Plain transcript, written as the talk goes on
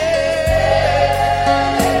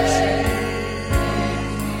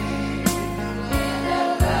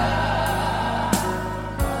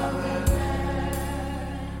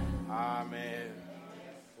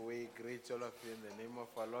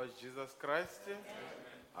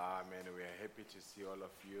Amen. We are happy to see all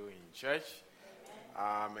of you in church.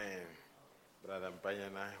 Amen. Brother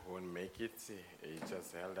Mpanyana won't make it. He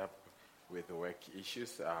just held up with work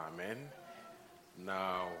issues. Amen.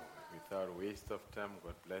 Now, without waste of time,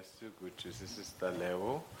 God bless you. Good to see Sister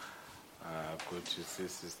Lewo. Good to see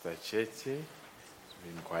Sister Chetty. It's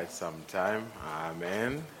been quite some time.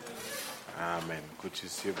 Amen. Amen. Good to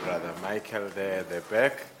see Brother Michael there at the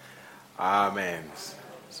back. Amen.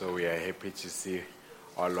 So we are happy to see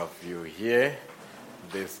all of you here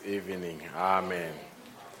this evening. Amen.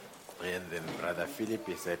 And then Brother Philip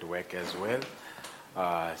is at work as well.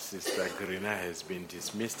 Sister Grina has been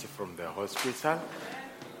dismissed from the hospital.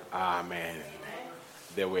 Amen.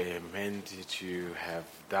 They were meant to have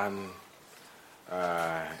done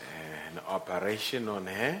an operation on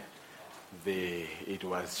her. It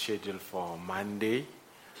was scheduled for Monday.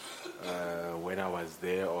 When I was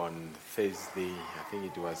there on Thursday, I think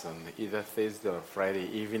it was on either Thursday or Friday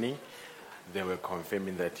evening, they were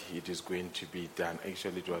confirming that it is going to be done.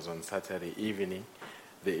 Actually, it was on Saturday evening.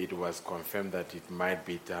 It was confirmed that it might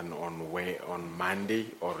be done on Monday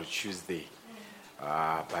or Tuesday.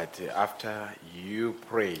 But after you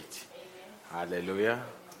prayed, hallelujah,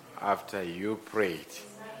 after you prayed,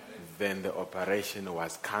 then the operation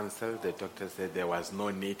was cancelled. The doctor said there was no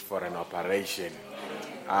need for an operation.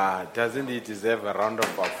 Doesn't it deserve a round of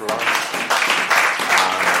applause?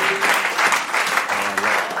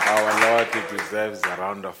 Our Lord deserves a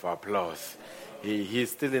round of applause.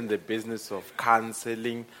 He's still in the business of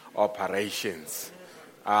cancelling operations.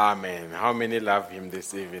 Amen. How many love him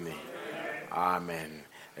this evening? Amen.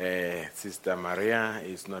 Sister Maria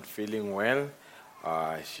is not feeling well.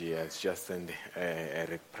 She has just sent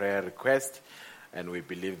a prayer request. And we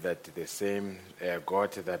believe that the same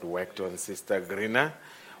God that worked on Sister Grina,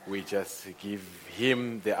 we just give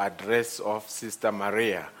him the address of Sister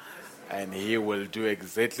Maria. And he will do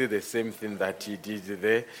exactly the same thing that he did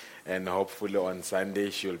there. And hopefully on Sunday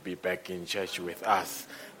she'll be back in church with us.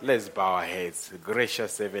 Let's bow our heads.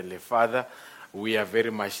 Gracious Heavenly Father, we are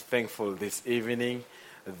very much thankful this evening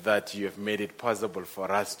that you have made it possible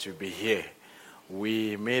for us to be here.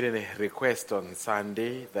 We made a request on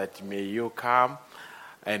Sunday that may you come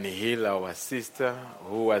and heal our sister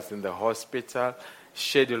who was in the hospital,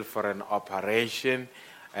 scheduled for an operation.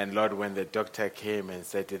 And Lord, when the doctor came and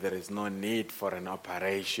said there is no need for an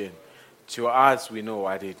operation, to us we know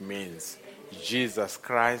what it means. Jesus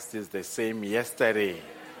Christ is the same yesterday,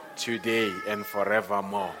 today, and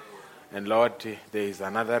forevermore. And Lord, there is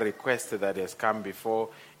another request that has come before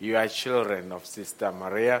your children of Sister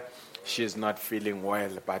Maria. She's not feeling well,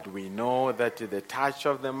 but we know that the touch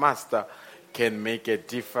of the Master can make a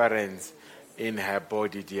difference in her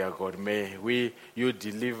body, dear God. May you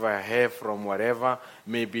deliver her from whatever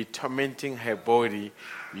may be tormenting her body.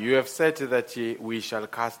 You have said that we shall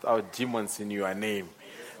cast out demons in your name,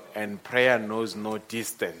 and prayer knows no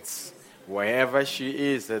distance. Wherever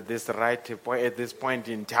she is at this point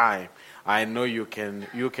in time, I know you can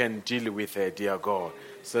deal with her, dear God,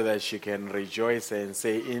 so that she can rejoice and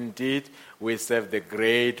say, indeed, we serve the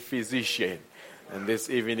great physician. And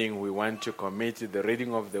this evening we want to commit the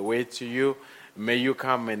reading of the word to you. May you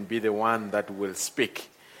come and be the one that will speak.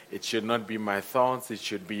 It should not be my thoughts, it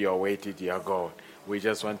should be your word, dear God. We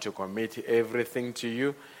just want to commit everything to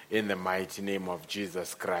you in the mighty name of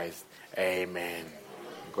Jesus Christ. Amen.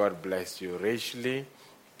 God bless you richly.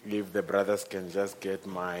 If the brothers can just get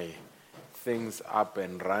my things up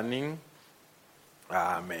and running.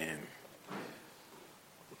 Amen.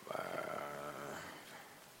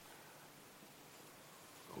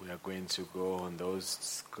 We are going to go on those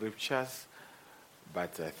scriptures,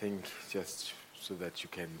 but I think just so that you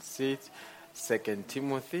can see it, 2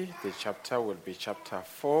 Timothy, the chapter will be chapter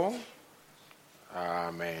 4.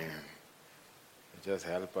 Amen. Just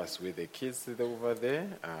help us with the kids over there.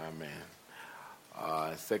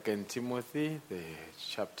 Amen. 2 Timothy, the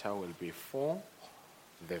chapter will be 4.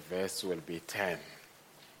 The verse will be 10.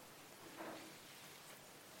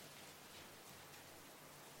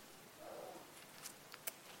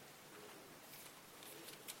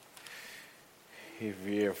 If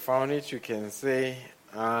you have found it, you can say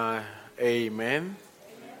Amen. Amen.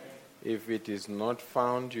 If it is not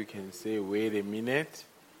found, you can say wait a minute.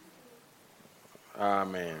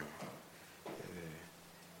 Amen.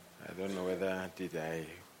 I don't know whether did I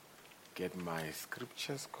get my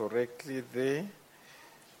scriptures correctly there,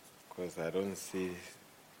 because I don't see,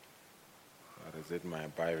 or is it my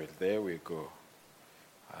Bible? There we go.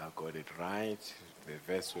 I got it right. The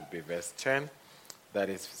verse will be verse 10. That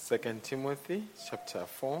is 2 Timothy chapter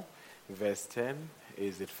 4, verse 10.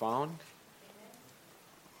 Is it found?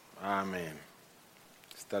 Amen.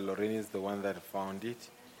 Sister Lorraine is the one that found it.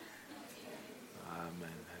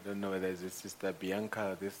 Amen. I don't know whether it's Sister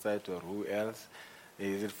Bianca this side or who else.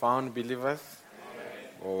 Is it found, believers? Amen.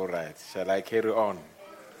 All right. Shall I carry on?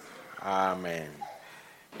 Amen.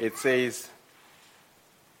 It says,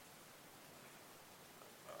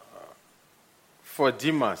 for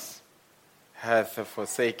Demas hath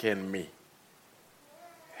forsaken me,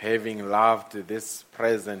 having loved this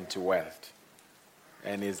present wealth,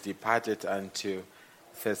 and is departed unto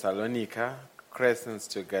Thessalonica, Crescens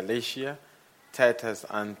to Galatia, Titus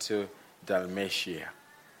unto Dalmatia.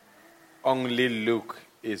 Only Luke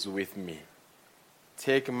is with me.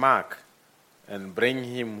 Take Mark and bring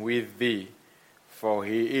him with thee, for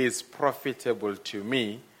he is profitable to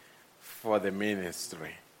me for the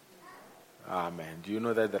ministry. Amen. Do you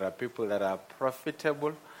know that there are people that are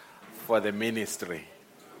profitable for the ministry?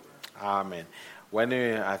 Amen.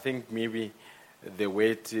 I think maybe the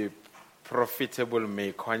word profitable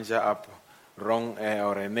may conjure up wrong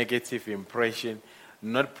or a negative impression.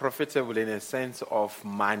 Not profitable in a sense of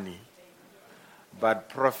money, but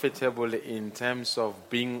profitable in terms of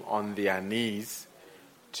being on their knees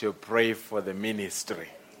to pray for the ministry.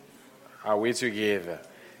 Are we together?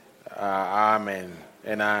 Amen.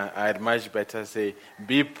 And I'd much better say,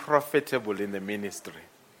 be profitable in the ministry.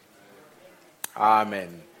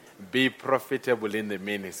 Amen. Be profitable in the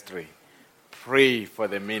ministry. Pray for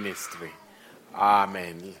the ministry.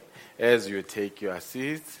 Amen. As you take your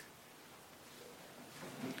seats,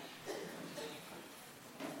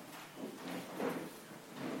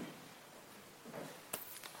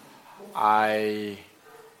 I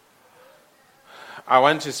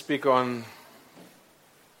want to speak on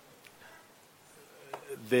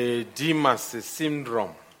the Demas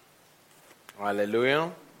Syndrome. Hallelujah.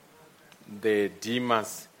 The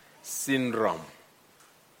Demas Syndrome.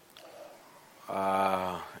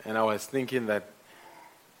 And I was thinking that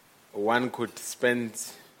one could spend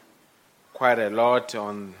quite a lot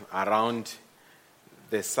around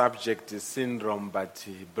the subject syndrome, but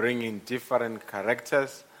bringing different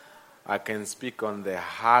characters. I can speak on the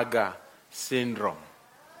Hagar syndrome.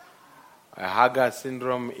 A Hagar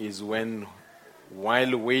syndrome is when,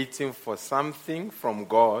 while waiting for something from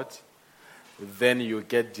God, then you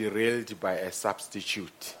get derailed by a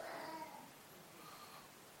substitute.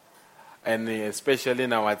 And especially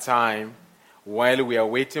in our time, while we are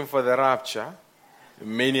waiting for the rapture,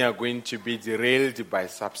 many are going to be derailed by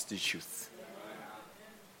substitutes.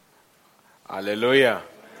 Hallelujah.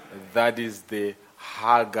 That is the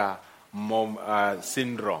Hagar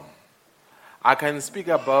syndrome. I can speak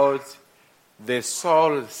about the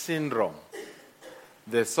Saul syndrome.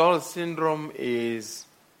 The Saul syndrome is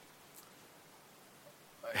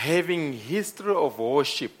having history of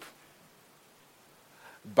worship,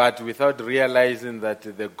 but without realizing that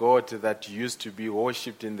the God that used to be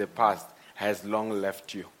worshipped in the past has long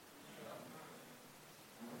left you,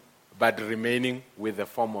 but remaining with the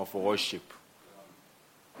form of worship.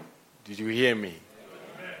 Did you hear me?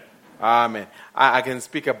 Amen. I can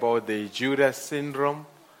speak about the Judas syndrome,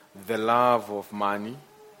 the love of money.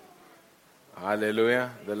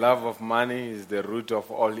 Hallelujah. The love of money is the root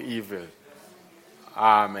of all evil.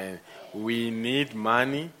 Amen. We need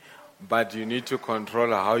money, but you need to control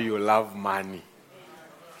how you love money.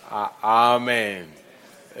 Amen.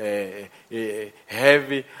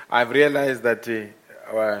 I've realized that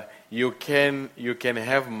you can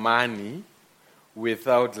have money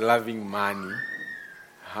without loving money.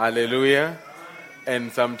 Hallelujah.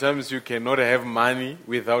 And sometimes you cannot have money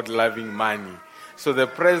without loving money. So the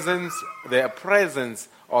presence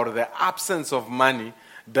or the absence of money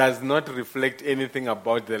does not reflect anything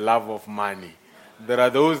about the love of money. There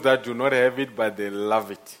are those that do not have it, but they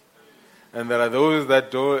love it. And there are those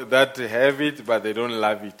that have it, but they don't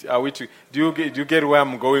love it. Do you get where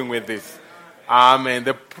I'm going with this? Amen.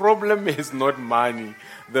 The problem is not money.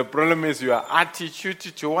 The problem is your attitude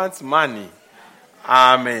towards money.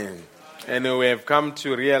 Amen. And we have come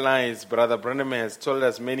to realize, Brother Branham has told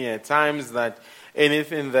us many a times that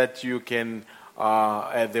anything that you can,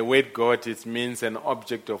 the word God, it means an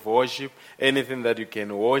object of worship. Anything that you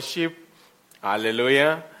can worship,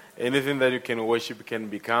 hallelujah, anything that you can worship can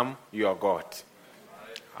become your God.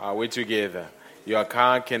 Are we together? Your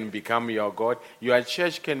car can become your God. Your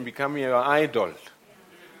church can become your idol.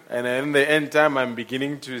 And in the end time, I'm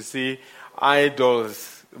beginning to see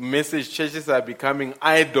idols. Message churches are becoming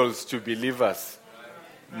idols to believers.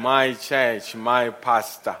 My church, my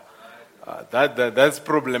pastor. That's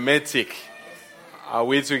problematic. Are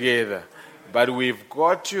we together? But we've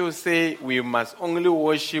got to say we must only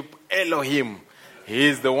worship Elohim. He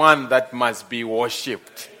is the one that must be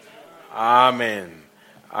worshipped. Amen.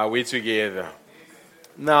 Are we together?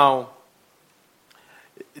 Now,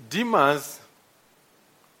 Demas,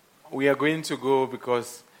 we are going to go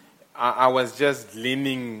because I was just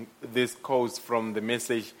leaning this quote from the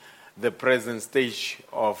message, The Present Stage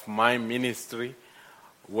of My Ministry,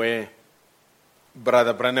 where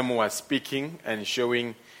Brother Branham was speaking and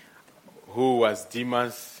showing who was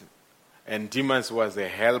Demas, and Demas was a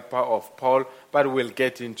helper of Paul, but we'll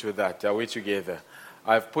get into that. Are we together?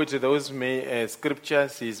 I've put those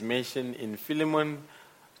scriptures. He's mentioned in Philemon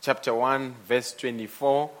chapter 1, verse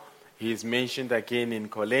 24. He's mentioned again in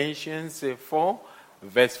Colossians 4,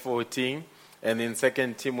 verse 14. And in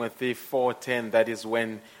 2 Timothy 4:10, that is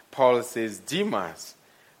when Paul says, Demas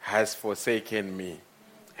has forsaken me,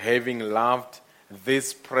 having loved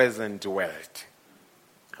this present world.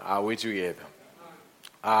 Are we together?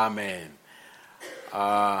 Amen.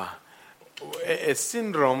 A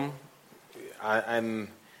syndrome, and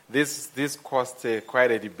this caused quite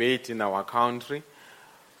a debate in our country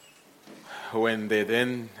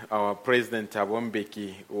when our President Thabo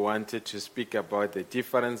Mbeki wanted to speak about the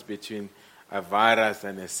difference between a virus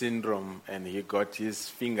and a syndrome, and he got his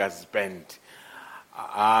fingers bent.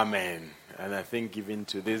 Amen. And I think even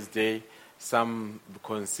to this day, some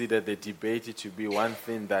consider the debate to be one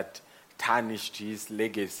thing that tarnished his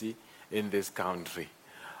legacy in this country.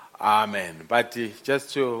 Amen. But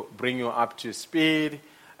just to bring you up to speed,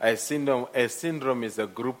 a syndrome is a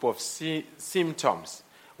group of symptoms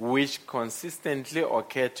which consistently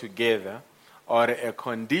occur together, or a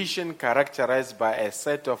condition characterized by a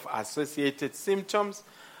set of associated symptoms,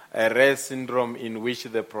 a rare syndrome in which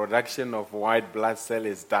the production of white blood cell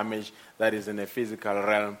is damaged, that is in a physical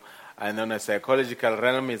realm, and on a psychological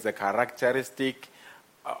realm is a characteristic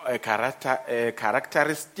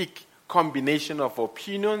combination of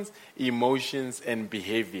opinions, emotions, and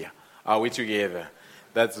behavior. Are we together?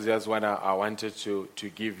 That's just what I wanted to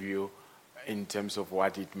give you in terms of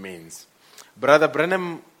what it means. Brother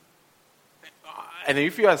Branham, and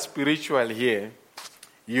if you are spiritual here,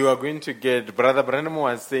 you are going to get, Brother Branham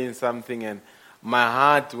was saying something, and my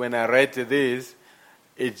heart, when I read this,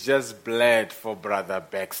 it just bled for Brother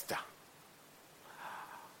Baxter.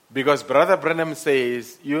 Because Brother Branham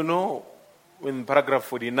says, in paragraph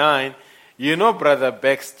 49, Brother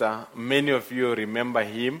Baxter, many of you remember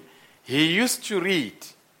him, he used to read.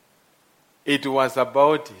 It was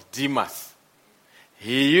about Demas.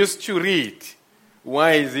 He used to read.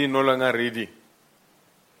 Why is he no longer reading?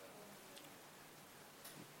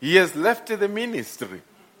 He has left the ministry.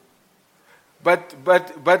 But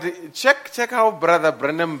check how Brother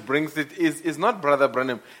Branham brings it. It's not Brother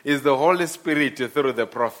Branham. It's the Holy Spirit through the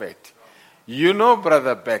prophet.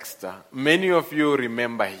 Brother Baxter. Many of you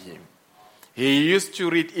remember him. He used to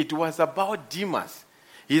read. It was about Demas.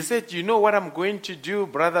 He said, you know what I'm going to do,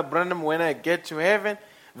 Brother Branham, when I get to heaven?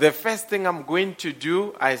 The first thing I'm going to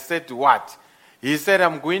do, I said, what? He said,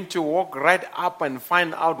 I'm going to walk right up and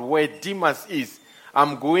find out where Demas is.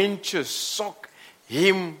 I'm going to sock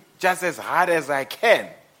him just as hard as I can.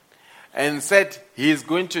 And said, he's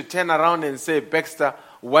going to turn around and say, Baxter,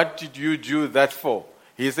 what did you do that for?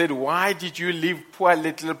 He said, why did you leave poor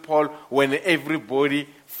little Paul when everybody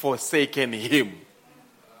forsaken him?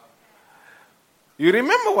 You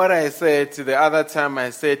remember what I said the other time?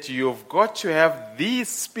 I said, you've got to have the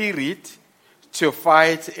spirit to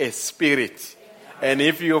fight a spirit. And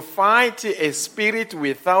if you fight a spirit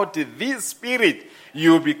without this spirit,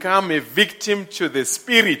 you become a victim to the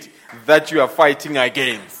spirit that you are fighting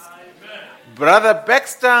against. Amen. Brother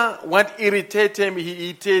Baxter, what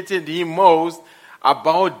irritated him most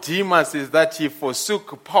about Demas is that he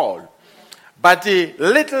forsook Paul. But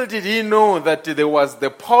little did he know that there was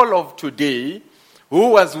the Paul of today,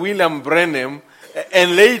 who was William Branham,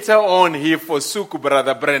 and later on he forsook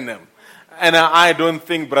Brother Branham. And I don't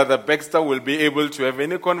think Brother Baxter will be able to have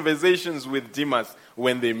any conversations with Demas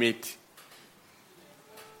when they meet.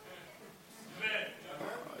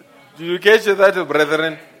 Do you catch that,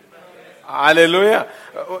 brethren? Hallelujah.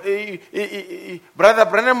 Brother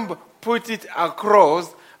Branham put it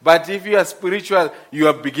across, but if you are spiritual, you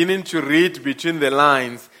are beginning to read between the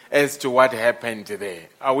lines as to what happened there.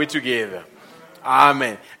 Are we together?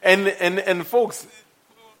 Amen. And folks,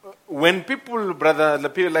 when people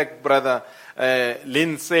like Brother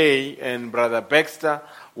Lindsay and Brother Baxter,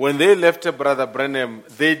 when they left Brother Branham,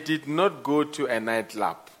 they did not go to a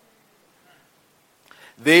nightclub.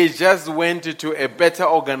 They just went to a better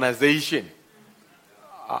organization.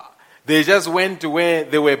 They just went to where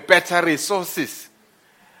there were better resources.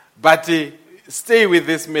 But stay with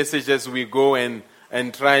this message as we go and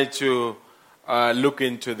try to look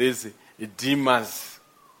into this Demas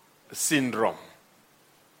Syndrome.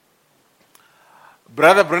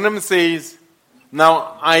 Brother Branham says,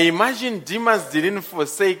 Now, I imagine Demas didn't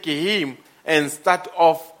forsake him and start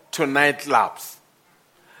off to nightclubs.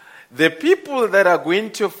 The people that are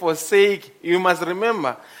going to forsake, you must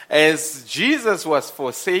remember, as Jesus was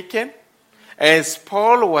forsaken, as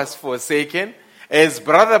Paul was forsaken, as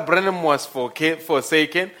Brother Branham was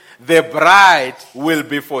forsaken, the bride will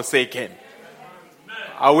be forsaken.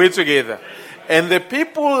 Are we together? And the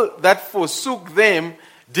people that forsook them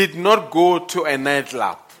did not go to a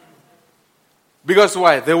nightclub. Because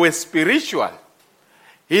why? They were spiritual.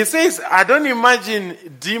 He says, I don't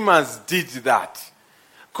imagine Demas did that.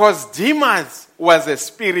 Because Demas was a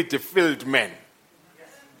spirit-filled man.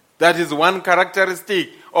 That is one characteristic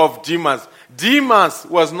of Demas. Demas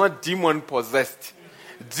was not demon-possessed.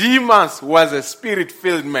 Demas was a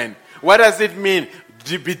spirit-filled man. What does it mean?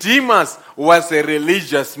 Demas was a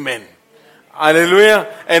religious man. Hallelujah.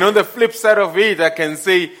 And on the flip side of it, I can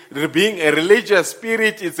say being a religious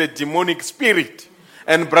spirit is a demonic spirit.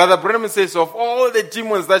 And Brother Branham says of all the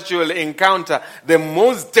demons that you will encounter, the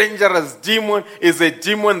most dangerous demon is a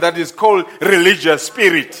demon that is called religious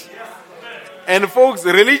spirit. And folks,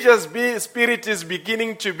 religious spirit is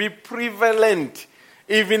beginning to be prevalent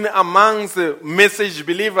even amongst message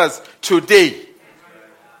believers today.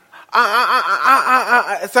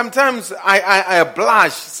 Sometimes I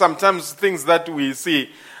blush, sometimes things that we see.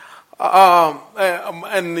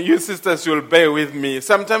 And you sisters will bear with me.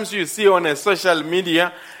 Sometimes you see on a social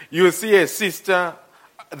media, you see a sister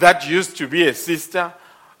that used to be a sister.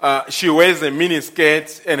 She wears a mini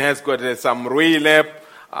skirt and has got some roy lap.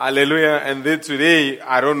 Hallelujah. And then today,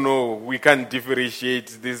 I don't know, we can't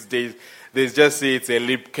differentiate these days. They just say it's a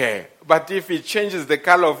lip care. But if it changes the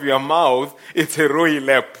color of your mouth, it's a roy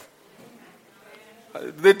lap.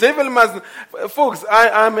 The devil must... Folks,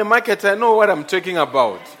 I'm a marketer. I know what I'm talking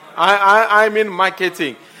about. I'm in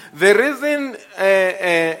marketing. The reason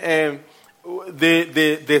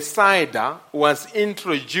the cider was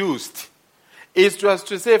introduced is was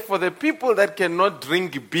to say for the people that cannot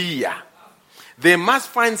drink beer, they must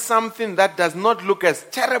find something that does not look as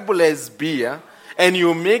terrible as beer, and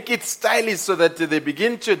you make it stylish so that they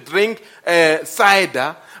begin to drink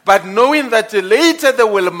cider, but knowing that later they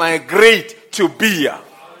will migrate to beer.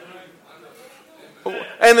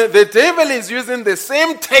 And the devil is using the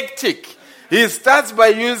same tactic. He starts by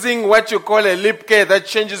using what you call a lip care that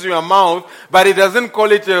changes your mouth, but he doesn't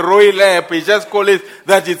call it a roy lap. He just calls it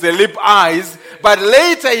that it's a lip eyes. But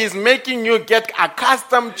later he's making you get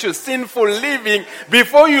accustomed to sinful living.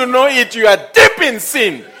 Before you know it, you are deep in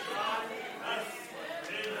sin.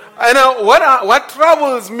 And what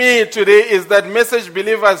troubles me today is that message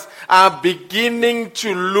believers are beginning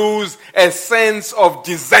to lose a sense of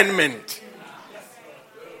discernment.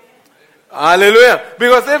 Hallelujah.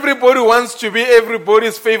 Because everybody wants to be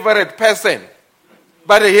everybody's favorite person.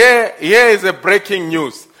 But here is a breaking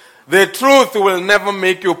news. The truth will never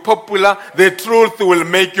make you popular. The truth will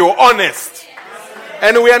make you honest.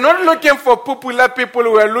 And we are not looking for popular people.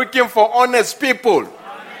 We are looking for honest people.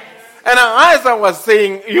 And as I was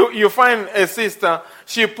saying, you find a sister,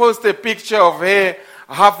 she posts a picture of her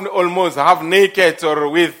almost half naked or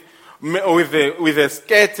with a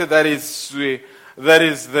skirt that is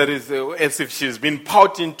as if she's been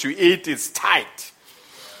pouting to it. It's tight.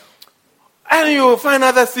 And you find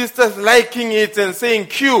other sisters liking it and saying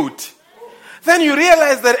cute. Then you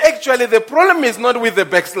realize that actually the problem is not with the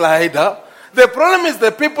backslider. The problem is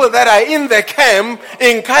the people that are in the camp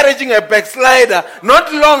encouraging a backslider.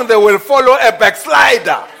 Not long they will follow a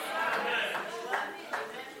backslider.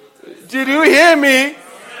 Did you hear me?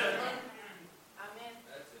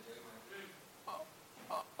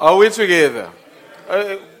 Are we together?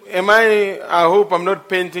 I hope I'm not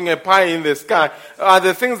painting a pie in the sky. Are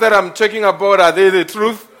the things that I'm talking about, are they the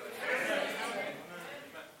truth?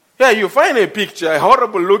 Yeah, you find a picture,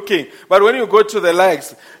 horrible looking, but when you go to the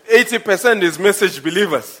likes, 80% is message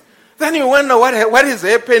believers. Then you wonder what is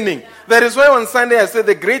happening. That is why on Sunday I said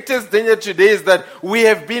the greatest danger today is that we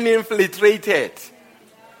have been infiltrated.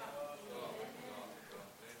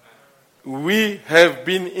 We have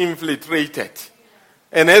been infiltrated.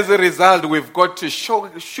 And as a result, we've got to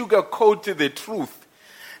sugarcoat the truth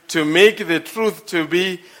to make the truth to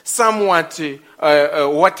be somewhat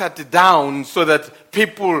watered down so that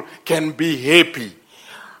people can be happy.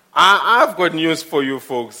 I've got news for you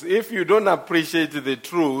folks. If you don't appreciate the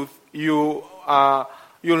truth, you'll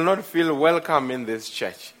not feel welcome in this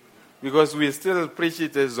church because we still preach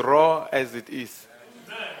it as raw as it is.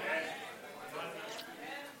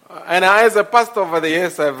 And as a pastor over the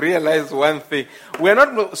years, I've realized one thing. We're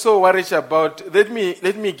not so worried about... Let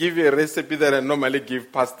me give you a recipe that I normally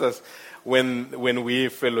give pastors when we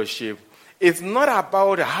fellowship. it's not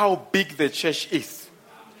about how big the church is.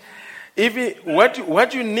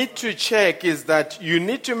 What you need to check is that you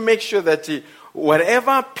need to make sure that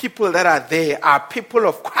whatever people that are there are people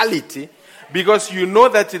of quality, because you know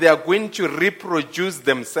that they are going to reproduce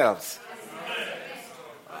themselves.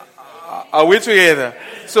 Are we together?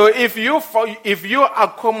 So if you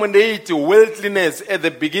accommodate worldliness at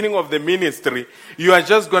the beginning of the ministry, you are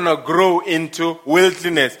just going to grow into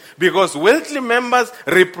worldliness, because worldly members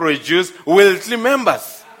reproduce worldly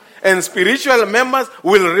members, and spiritual members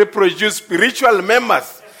will reproduce spiritual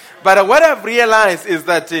members. But what I've realized is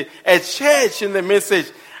that a church in the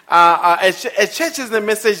message,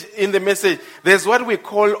 in the message, there's what we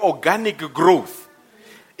call organic growth.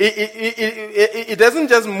 It doesn't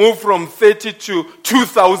just move from 30 to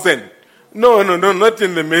 2,000. No, not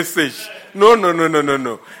in the message.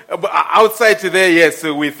 No. Outside there, yes,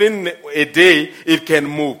 within a day, it can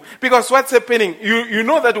move. Because what's happening, you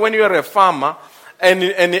know that when you are a farmer and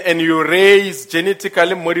you raise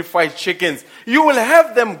genetically modified chickens, you will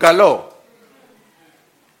have them galore.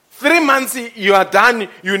 3 months you are done,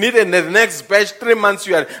 you need the next batch, 3 months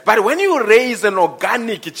you are. But when you raise an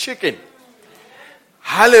organic chicken,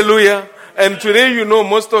 hallelujah. And today, you know,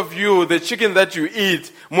 most of you, the chicken that you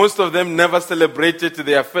eat, most of them never celebrated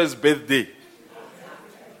their first birthday.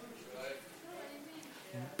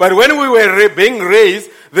 But when we were being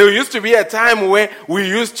raised, there used to be a time where we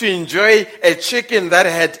used to enjoy a chicken that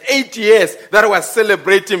had 8 years that was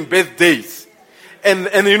celebrating birthdays.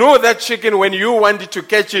 And you know that chicken, when you wanted to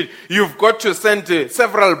catch it, you've got to send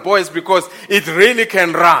several boys because it really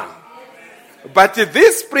can run. But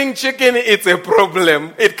this spring chicken, it's a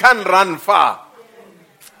problem. It can't run far.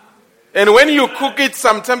 And when you cook it,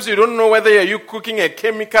 sometimes you don't know whether you're cooking a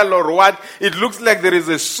chemical or what. It looks like there is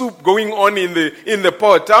a soup going on in the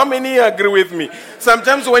pot. How many agree with me?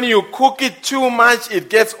 Sometimes when you cook it too much, it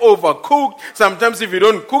gets overcooked. Sometimes if you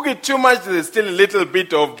don't cook it too much, there's still a little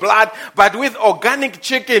bit of blood. But with organic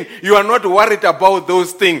chicken, you are not worried about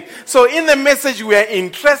those things. So in the message, we are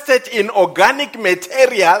interested in organic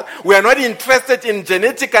material. We are not interested in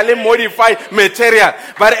genetically modified material.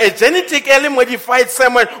 But a genetically modified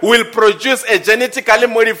sermon will produce a genetically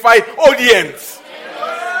modified audience.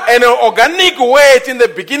 And an organic word in the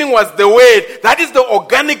beginning was the word. That is the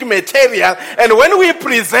organic material. And when we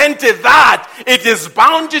presented that, it is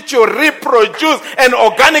bound to reproduce an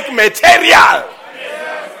organic material.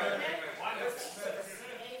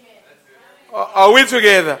 Are we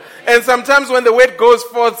together? And sometimes when the word goes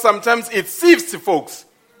forth, sometimes it sieves folks.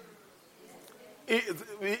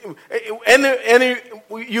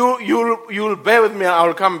 You'll bear with me,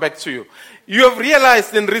 I'll come back to you. You have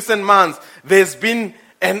realized in recent months there's been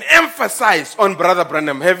an emphasis on Brother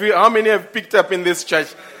Branham. How many have picked up in this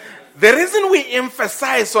church? The reason we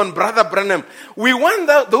emphasize on Brother Branham, we want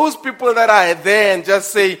those people that are there and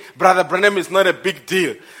just say Brother Branham is not a big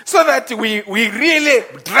deal, so that we really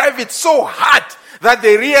drive it so hard that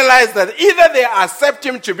they realize that either they accept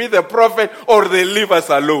him to be the prophet or they leave us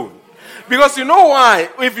alone. Because you know why?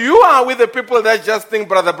 If you are with the people that just think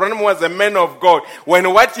Brother Branham was a man of God,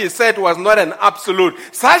 when what he said was not an absolute,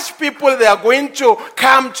 such people, they are going to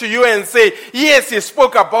come to you and say, yes, he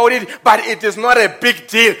spoke about it, but it is not a big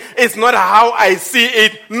deal. It's not how I see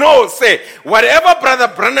it. No, say, whatever Brother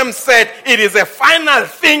Branham said, it is a final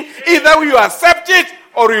thing. Either you accept it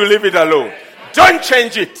or you leave it alone. Don't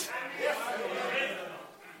change it.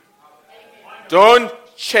 Don't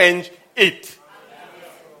change it.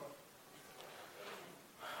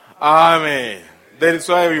 Amen. That is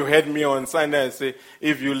why you heard me on Sunday and say,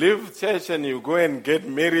 if you leave church and you go and get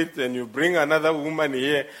married and you bring another woman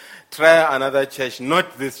here, try another church,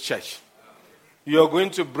 not this church. You are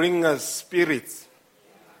going to bring us spirits.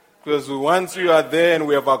 Because once you are there and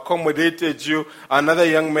we have accommodated you, another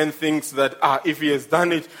young man thinks that, if he has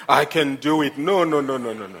done it, I can do it. No.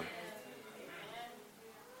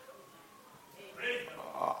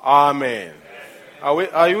 Amen.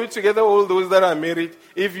 Are you together, all those that are married?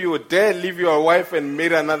 If you dare leave your wife and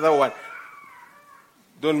marry another one,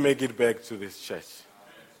 don't make it back to this church.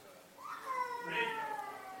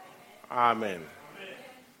 Amen.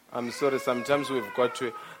 I'm sorry, sometimes we've got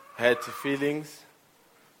to hurt feelings.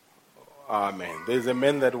 Amen. There's a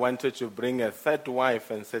man that wanted to bring a third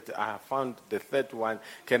wife and said, I found the third one.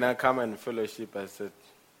 Can I come and fellowship? I said,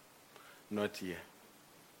 not here.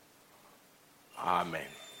 Amen.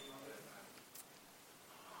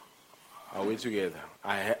 Are we together?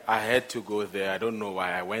 I had to go there. I don't know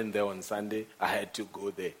why. I went there on Sunday. I had to go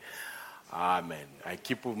there. Amen. I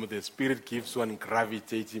keep the Spirit keeps on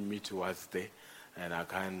gravitating me towards there, and I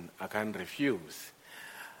can't refuse.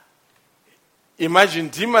 Imagine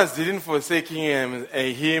Demas didn't forsake him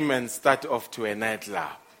and start off to a nightclub.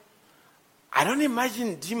 I don't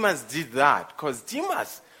imagine Demas did that, because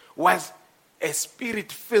Demas was a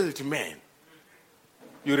spirit-filled man.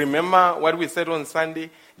 You remember what we said on Sunday?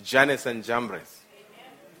 Jannes and Jambres.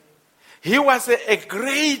 He was a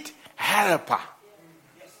great helper.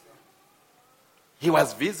 He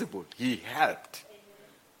was visible. He helped.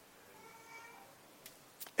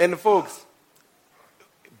 And folks,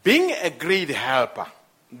 being a great helper,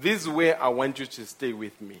 this is where I want you to stay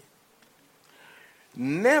with me.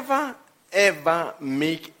 Never ever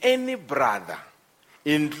make any brother,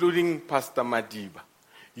 including Pastor Madiba,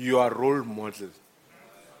 your role model.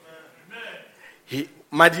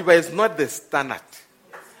 Madiba is not the standard.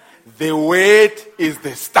 The word is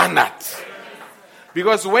the standard.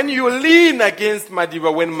 Because when you lean against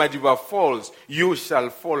Madiba, when Madiba falls, you shall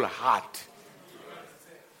fall hard.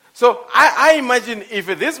 So I imagine if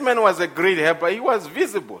this man was a great helper, he was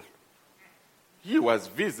visible. He was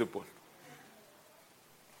visible.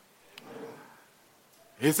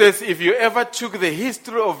 He says, if you ever took the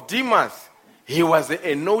history of Demas, he was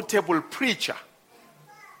a notable preacher.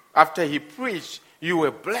 After he preached, you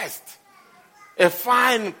were blessed. A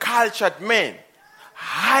fine, cultured man,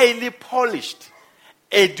 highly polished,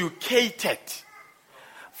 educated.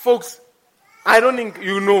 Folks,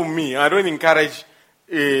 you know me, I don't encourage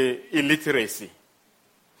illiteracy.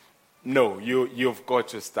 No, you've got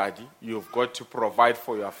to study. You've got to provide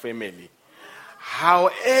for your family.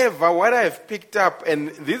 However, what I've picked up, and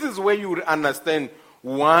this is where you will understand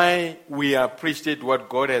why we appreciate what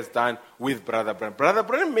God has done with Brother Branham. Brother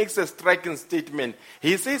Branham makes a striking statement.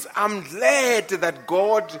 He says, I'm glad that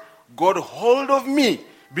God got hold of me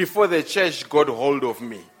before the church got hold of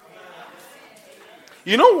me.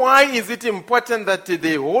 You know why is it important that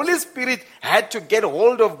the Holy Spirit had to get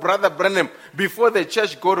hold of Brother Branham before the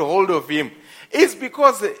church got hold of him? It's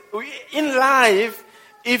because in life,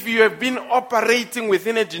 if you have been operating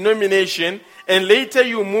within a denomination and later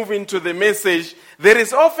you move into the message, there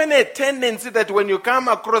is often a tendency that when you come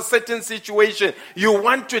across certain situation, you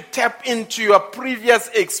want to tap into your previous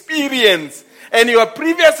experience. And your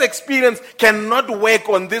previous experience cannot work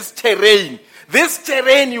on this terrain. This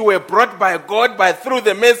terrain you were brought by God through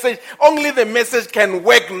the message. Only the message can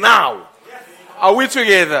work now. Are we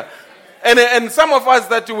together? And some of us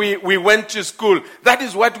that we went to school, that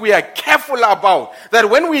is what we are careful about. That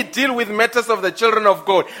when we deal with matters of the children of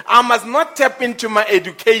God, I must not tap into my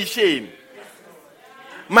education.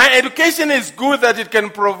 My education is good that it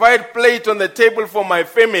can provide plate on the table for my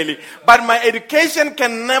family. But my education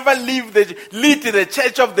can never lead to the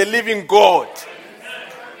church of the living God.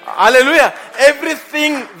 Hallelujah.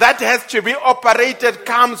 Everything that has to be operated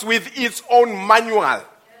comes with its own manual.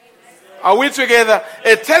 Are we together?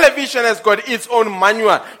 A television has got its own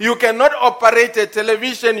manual. You cannot operate a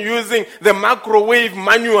television using the microwave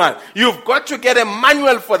manual. You've got to get a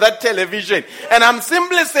manual for that television. And I'm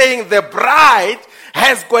simply saying the bride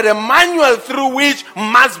has got a manual through which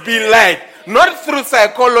must be led. Not through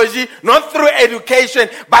psychology, not through education,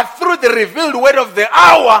 but through the revealed word of the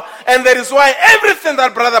hour. And that is why everything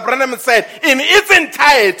that Brother Branham said in its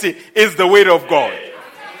entirety is the word of God.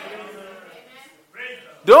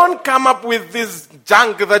 Don't come up with this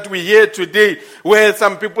junk that we hear today where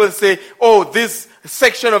some people say, oh, this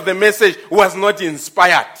section of the message was not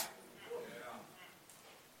inspired.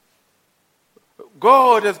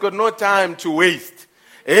 God has got no time to waste.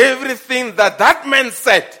 Everything that man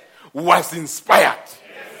said was inspired.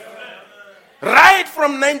 Right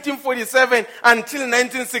from 1947 until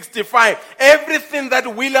 1965, everything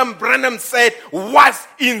that William Branham said was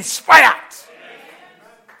inspired.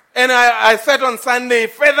 And I said on Sunday,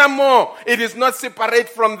 furthermore, it is not separate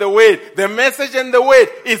from the word. The message and the word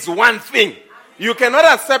is one thing. You cannot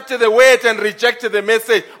accept the word and reject the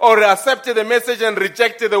message, or accept the message and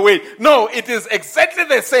reject the word. No, it is exactly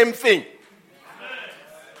the same thing.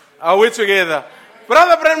 Are we together?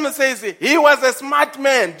 Brother Branham says he was a smart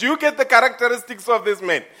man. Do you get the characteristics of this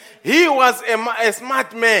man? He was a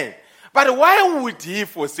smart man. But why would he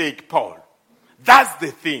forsake Paul? That's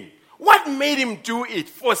the thing. What made him do it?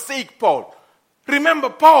 Forsake Paul. Remember,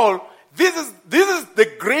 Paul, this is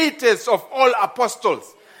the greatest of all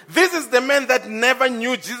apostles. This is the man that never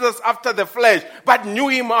knew Jesus after the flesh, but knew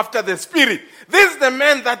him after the spirit. This is the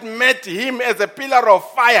man that met him as a pillar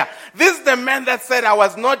of fire. This is the man that said, I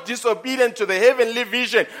was not disobedient to the heavenly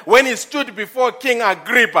vision when he stood before King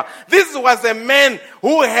Agrippa. This was a man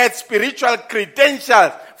who had spiritual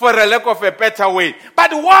credentials, for a lack of a better way.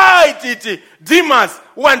 But why did Demas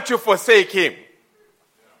want to forsake him?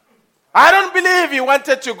 I don't believe he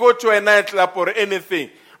wanted to go to a nightclub or anything.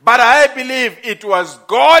 But I believe it was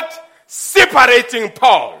God separating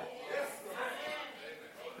Paul.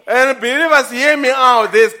 And believers, hear me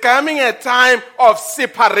out. There's coming a time of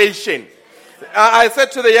separation. I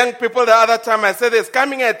said to the young people the other time, I said there's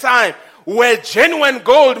coming a time where genuine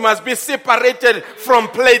gold must be separated from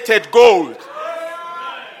plated gold.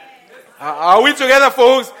 Are we together,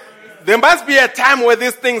 folks? There must be a time where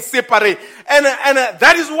these things separate. And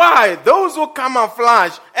that is why those who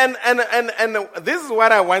camouflage, and this is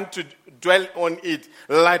what I want to dwell on it,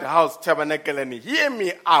 Lighthouse Tabernacle, and hear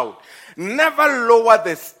me out. Never lower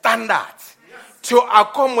the standards to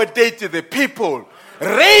accommodate the people.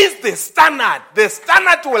 Raise the standard. The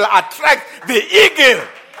standard will attract the eagle.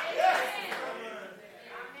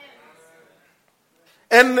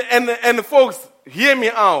 And folks, hear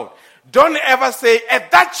me out. Don't ever say,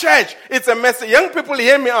 at that church, it's a message. Young people,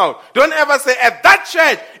 hear me out. Don't ever say, at that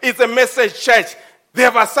church, it's a message church. They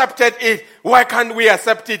have accepted it. Why can't we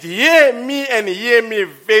accept it? Hear me and hear me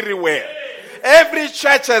very well. Every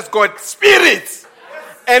church has got spirits.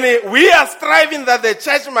 And we are striving that the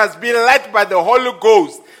church must be led by the Holy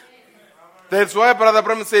Ghost. That's why Brother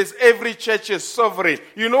Bram says every church is sovereign.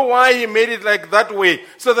 You know why he made it like that way?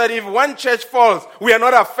 So that if one church falls, we are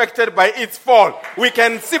not affected by its fall. We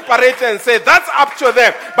can separate and say, that's up to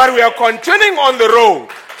them. But we are continuing on the road.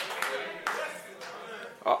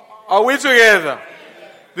 Are we together?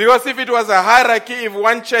 Because if it was a hierarchy, if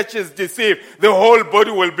one church is deceived, the whole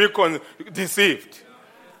body will be deceived.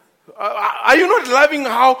 Are you not loving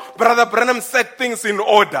how Brother Branham set things in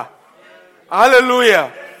order?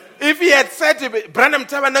 Hallelujah. If he had said Branham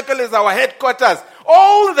Tabernacle is our headquarters,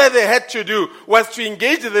 all that they had to do was to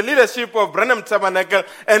engage the leadership of Branham Tabernacle,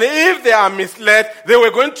 and if they are misled, they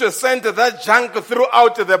were going to send that junk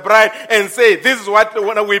throughout the bride and say, this is what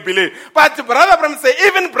we believe. But Brother Branham said,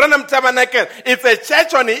 even Branham Tabernacle, it's a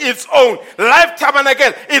church on its own. Life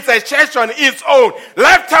Tabernacle, it's a church on its own.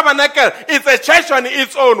 Life Tabernacle, it's a church on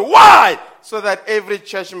its own. Why? So that every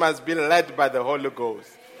church must be led by the Holy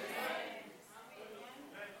Ghost.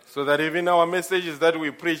 So that even our messages that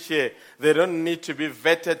we preach here, they don't need to be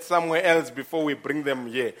vetted somewhere else before we bring them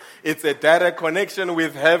here. It's a direct connection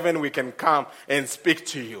with heaven. We can come and speak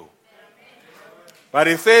to you. But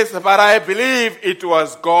it says, but I believe it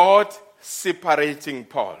was God separating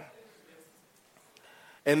Paul.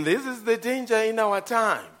 And this is the danger in our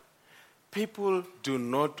time. People do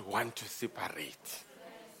not want to separate.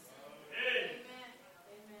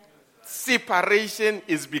 Separation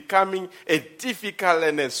is becoming a difficult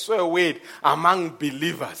and a sore word among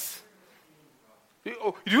believers.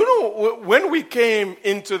 You know, when we came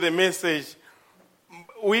into the message,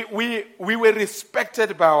 we were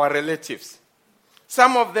respected by our relatives.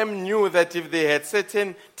 Some of them knew that if they had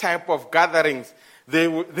certain type of gatherings,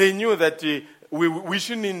 they knew that we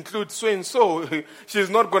shouldn't include so-and-so. She's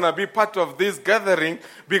not going to be part of this gathering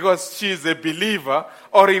because she's a believer.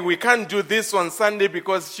 Or we can't do this on Sunday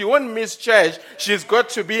because she won't miss church. She's got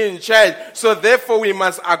to be in church. So therefore we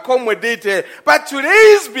must accommodate her. But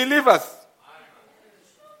today's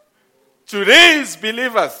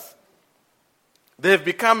believers, they've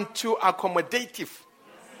become too accommodative.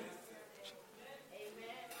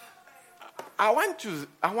 I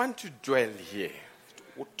want to dwell here.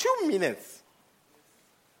 2 minutes.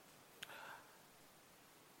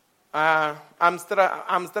 I'm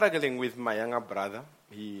struggling with my younger brother.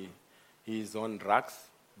 He's on drugs.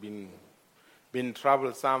 Been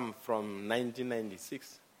troublesome from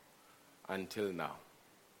 1996 until now.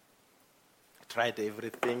 Tried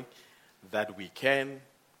everything that we can,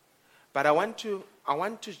 but I want to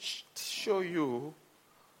show you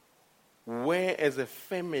where, as a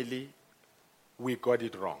family, we got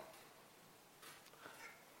it wrong.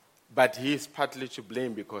 But he is partly to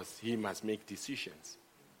blame because he must make decisions.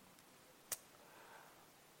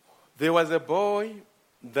 There was a boy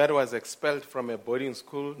that was expelled from a boarding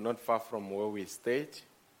school not far from where we stayed.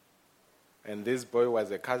 And this boy was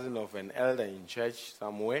a cousin of an elder in church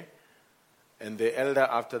somewhere. And the elder,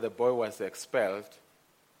 after the boy was expelled,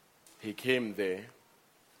 he came there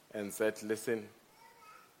and said, listen,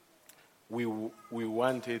 we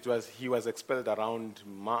want, he was expelled around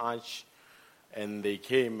March. And they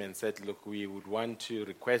came and said, look, we would want to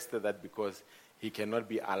request that because he cannot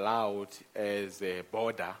be allowed as a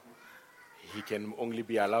boarder. He can only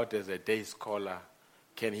be allowed as a day scholar.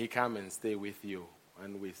 Can he come and stay with you?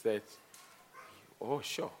 And we said, oh,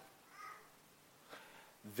 sure.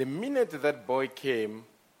 The minute that boy came,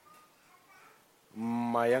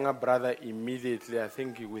 my younger brother immediately, I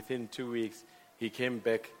think within 2 weeks, he came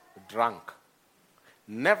back drunk.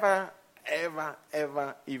 Never,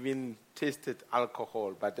 ever even tasted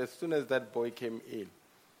alcohol. But as soon as that boy came in,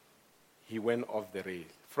 he went off the rail.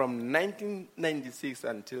 From 1996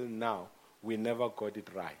 until now, we never got it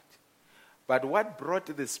right. But what brought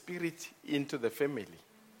the spirit into the family?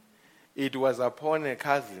 It was upon a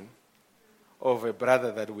cousin of a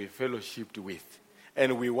brother that we fellowshipped with.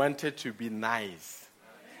 And we wanted to be nice.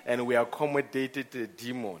 And we accommodated the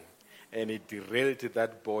demon. And it derailed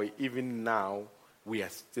that boy. Even now, we are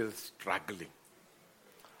still struggling.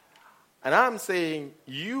 And I'm saying,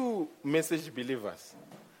 you message believers,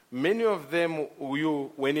 many of them,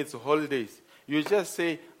 when it's holidays, you just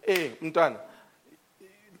say, hey, Mtwana,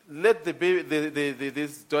 let the baby,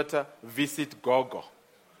 this daughter visit Gogo.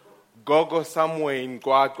 Gogo somewhere in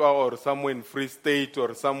Kwakwa or somewhere in Free State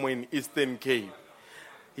or somewhere in Eastern Cape.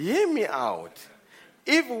 Hear me out.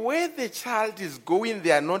 If where the child is going,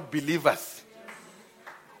 they are not believers,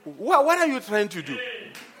 what are you trying to do?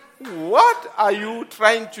 What are you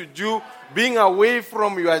trying to do being away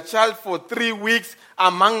from your child for 3 weeks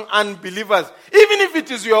among unbelievers, even if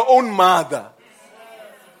it is your own mother?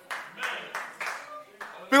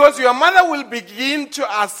 Because your mother will begin to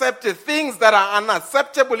accept things that are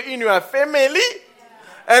unacceptable in your family.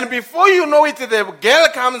 And before you know it, the girl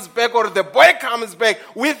comes back or the boy comes back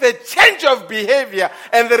with a change of behavior.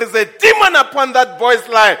 And there is a demon upon that boy's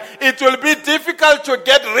life. It will be difficult to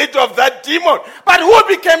get rid of that demon. But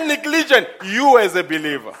who became negligent? You as a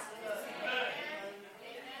believer.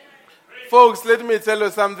 Folks, let me tell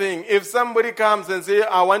you something. If somebody comes and says,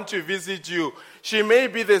 I want to visit you, she may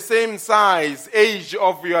be the same size, age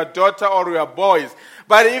of your daughter or your boys.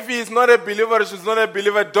 But if he is not a believer, she's not a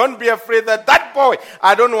believer, don't be afraid that boy,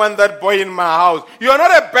 I don't want that boy in my house. You are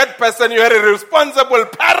not a bad person, you are a responsible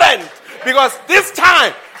parent. Because this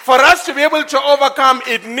time, for us to be able to overcome,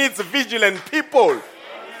 it needs vigilant people.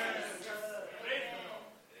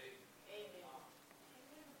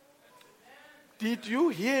 Did you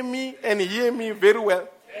hear me and hear me very well?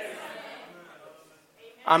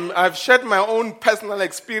 I've shared my own personal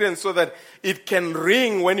experience so that it can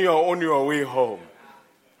ring when you are on your way home.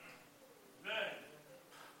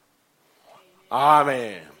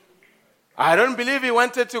 Amen. I don't believe he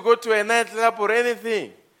wanted to go to a nightclub or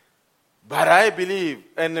anything. But I believe,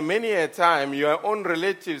 and many a time, your own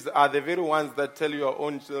relatives are the very ones that tell your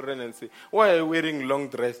own children and say, why are you wearing long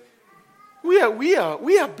dress? We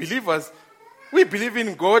are believers. We believe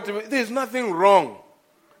in God. There's nothing wrong.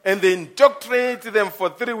 And they indoctrinate them for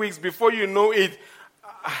 3 weeks. Before you know it,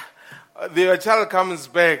 their child comes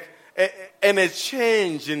back and a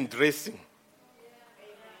change in dressing.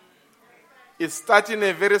 It starts in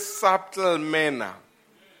a very subtle manner.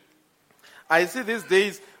 I see these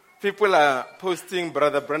days, people are posting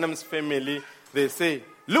Brother Branham's family. They say,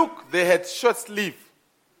 look, they had short sleeve.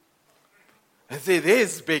 I say,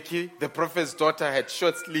 there's Becky, the prophet's daughter had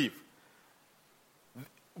short sleeve.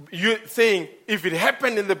 You're saying, if it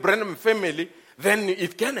happened in the Branham family, then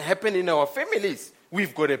it can happen in our families.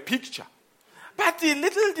 We've got a picture. But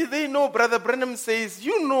little did they know, Brother Branham says,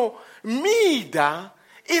 Mida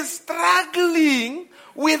is struggling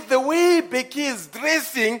with the way Becky is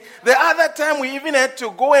dressing. The other time we even had to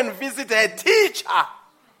go and visit a teacher.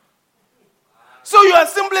 So you are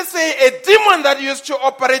simply saying a demon that used to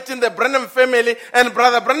operate in the Branham family and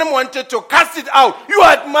Brother Branham wanted to cast it out. You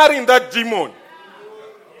are admiring that demon.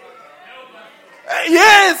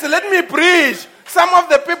 Yes, let me preach. Some of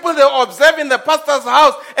the people they observe in the pastor's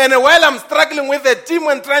house, and while I'm struggling with the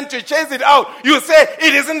demon trying to chase it out, you say,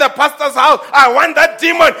 it is in the pastor's house. I want that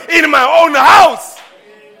demon in my own house.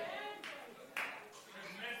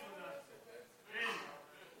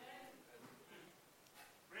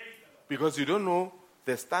 Because you don't know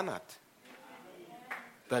the standard.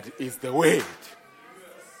 That is the word.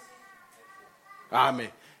 Amen.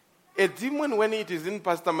 A demon, when it is in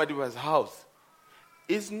Pastor Madiba's house,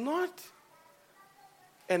 is not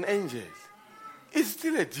an angel. It's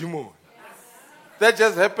still a demon. That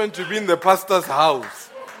just happened to be in the pastor's house.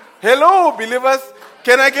 Hello, believers.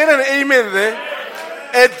 Can I get an amen there?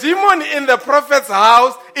 A demon in the prophet's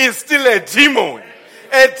house is still a demon.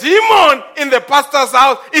 A demon in the pastor's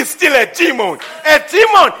house is still a demon. A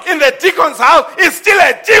demon in the deacon's house is still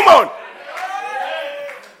a demon.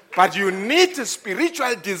 But you need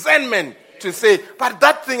spiritual discernment to say, but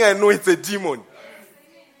that thing I know it's a demon.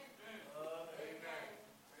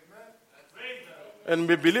 And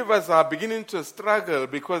the believers are beginning to struggle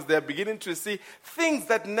because they are beginning to see things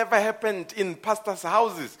that never happened in pastors'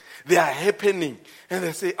 houses. They are happening. And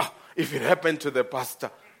they say, if it happened to the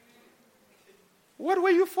pastor, what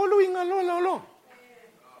were you following all along?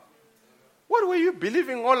 What were you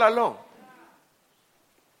believing all along?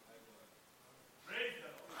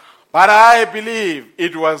 But I believe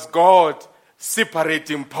it was God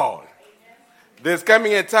separating Paul. There's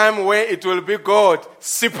coming a time where it will be God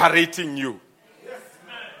separating you.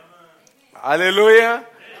 Hallelujah.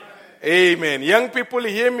 Amen. Young people,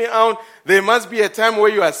 hear me out. There must be a time where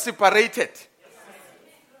you are separated.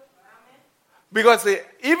 Because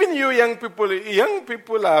even you young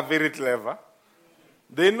people are very clever.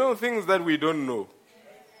 They know things that we don't know.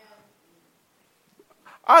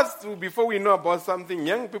 Before we know about something,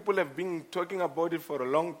 young people have been talking about it for a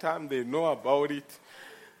long time. They know about it.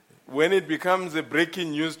 When it becomes a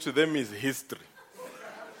breaking news to them, it's history.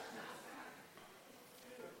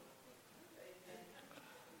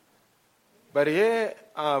 But here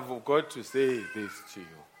I've got to say this to you.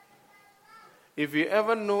 If you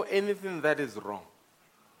ever know anything that is wrong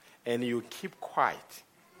and you keep quiet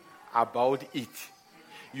about it,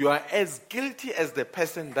 you are as guilty as the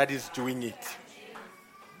person that is doing it.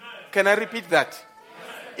 Can I repeat that?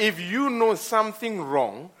 If you know something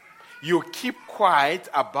wrong, you keep quiet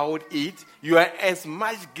about it, you are as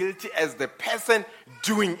much guilty as the person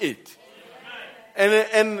doing it.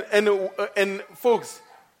 And folks,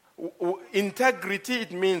 integrity,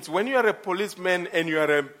 it means when you are a policeman and you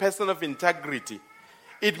are a person of integrity,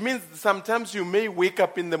 it means sometimes you may wake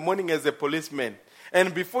up in the morning as a policeman,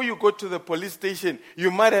 and before you go to the police station,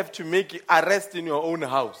 you might have to make arrest in your own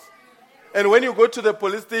house. And when you go to the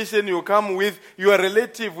police station, you come with your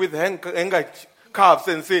relative with handcuffs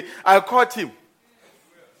and say, I caught him.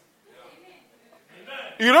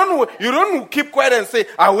 You don't keep quiet and say,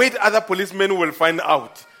 I wait, other policemen will find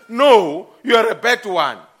out. No, you are a bad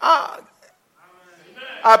one. Are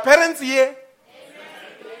parents here?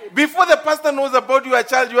 Before the pastor knows about your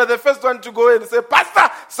child, you are the first one to go and say, Pastor,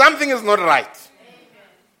 something is not right.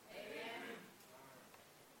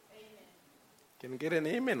 Can you get an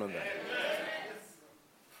amen on that?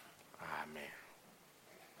 Amen.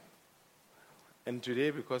 And today,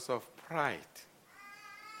 because of pride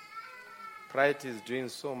is doing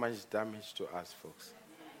so much damage to us, folks.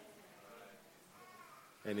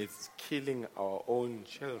 And it's killing our own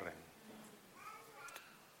children.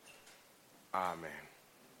 Amen.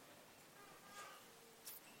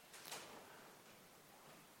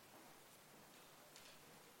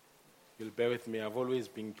 You'll bear with me. I've always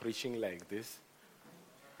been preaching like this.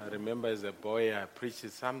 I remember as a boy, I preached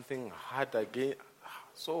something hard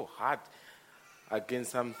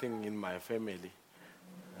against something in my family.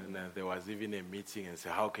 And there was even a meeting and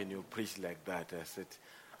said, how can you preach like that? I said,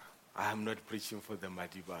 I'm not preaching for the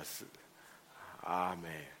Madibas.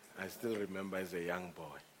 Amen. I still remember as a young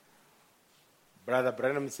boy. Brother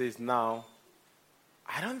Branham says now,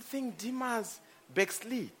 I don't think Demas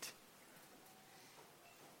backslid.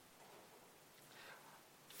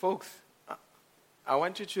 Folks, I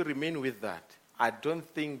want you to remain with that. I don't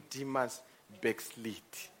think Demas backslid.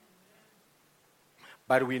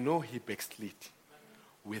 But we know he backslid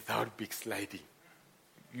without backsliding.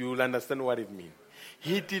 You will understand what it means.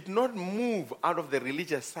 He did not move out of the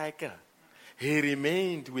religious cycle. He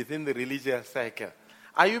remained within the religious cycle.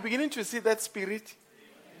 Are you beginning to see that spirit?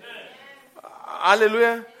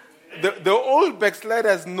 Hallelujah. The old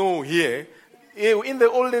backsliders know here. In the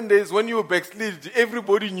olden days, when you backslid,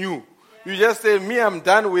 everybody knew. You just say, me, I'm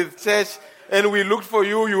done with church, and we looked for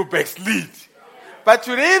you, you backslid. But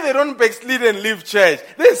today, they don't backslid and leave church.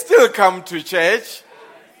 They still come to church.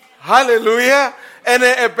 Hallelujah. And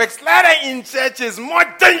a backslider in church is more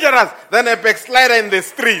dangerous than a backslider in the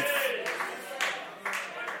streets.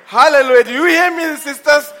 Hallelujah. Do you hear me,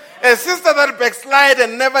 sisters? A sister that backslides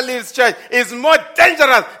and never leaves church is more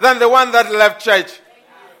dangerous than the one that left church.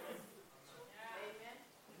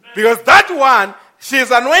 Because that one, she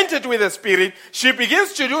is anointed with the Spirit. She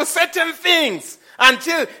begins to do certain things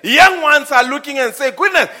until young ones are looking and say,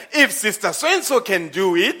 goodness, if Sister so-and-so can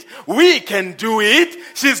do it, we can do it.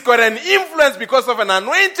 She's got an influence because of an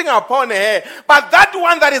anointing upon her. But that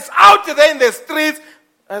one that is out there in the streets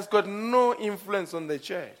has got no influence on the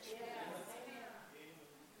church.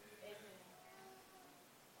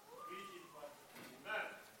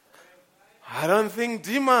 I don't think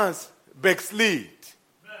Demas backslid.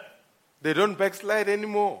 They don't backslide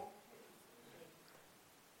anymore.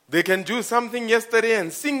 They can do something yesterday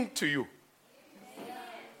and sing to you.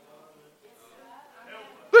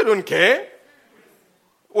 They don't care.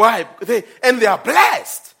 Why? They are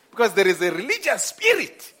blessed because there is a religious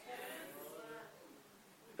spirit.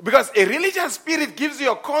 Because a religious spirit gives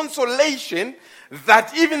you a consolation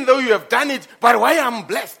that even though you have done it, but why I'm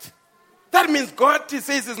blessed? That means God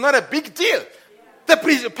says it's not a big deal.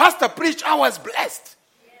 The pastor preached, I was blessed.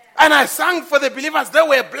 And I sang for the believers, they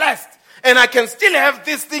were blessed. And I can still have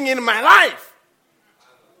this thing in my life.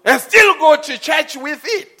 And still go to church with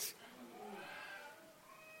it.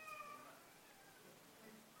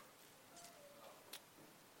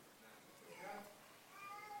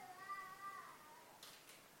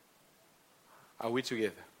 Are we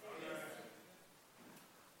together?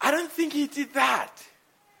 I don't think he did that.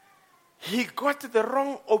 He got the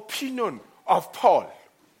wrong opinion of Paul.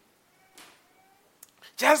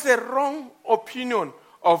 Just the wrong opinion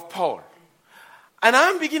of Paul. And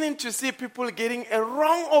I'm beginning to see people getting a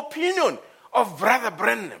wrong opinion of Brother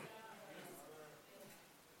Branham.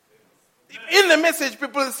 In the message,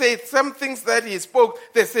 people say some things that he spoke.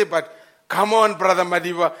 They say, but come on, Brother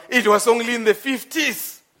Madiba, it was only in the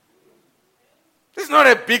 50s. It's not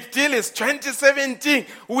a big deal. It's 2017.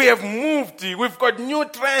 We have moved. We've got new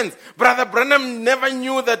trends. Brother Branham never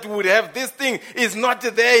knew that we would have this thing. It's not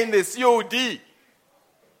there in the COD.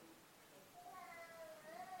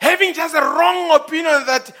 Having just a wrong opinion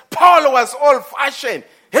that Paul was old-fashioned.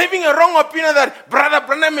 Having a wrong opinion that Brother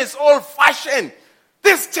Branham is old-fashioned.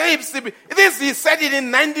 This tapes, he said it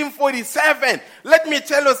in 1947. Let me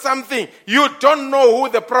tell you something. You don't know who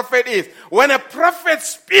the prophet is. When a prophet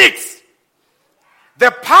speaks, the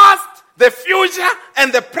past, the future,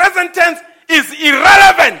 and the present tense is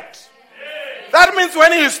irrelevant. That means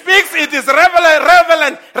when he speaks, it is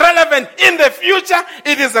relevant in the future.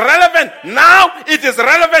 It is relevant now. It is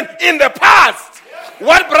relevant in the past.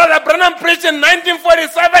 What Brother Branham preached in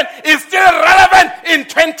 1947 is still relevant in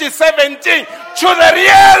 2017 to the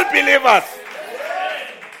real believers.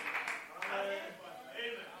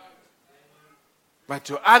 But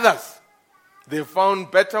to others, they found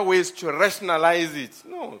better ways to rationalize it.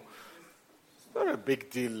 No, it's not a big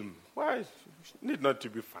deal. Why? You need not to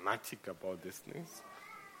be fanatic about these things.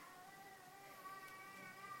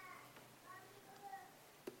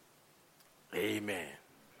 Amen.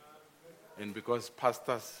 And because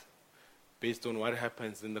pastors, based on what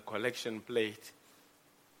happens in the collection plate,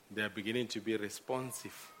 they are beginning to be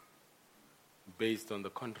responsive based on the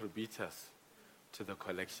contributors to the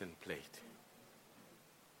collection plate.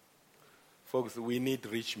 Folks, we need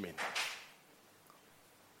rich men.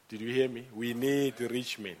 Did you hear me? We need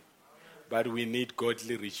rich men. But we need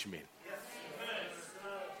godly rich men.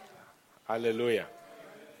 Hallelujah.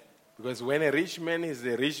 Because when a rich man is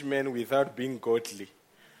a rich man without being godly,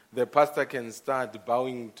 the pastor can start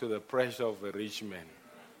bowing to the pressure of a rich man.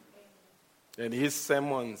 And his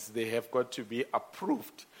sermons, they have got to be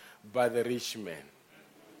approved by the rich man.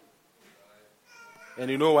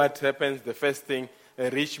 And you know what happens? The first thing, a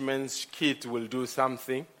rich man's kid will do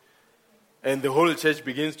something, and the whole church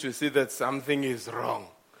begins to see that something is wrong.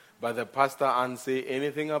 But the pastor can't say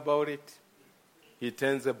anything about it. He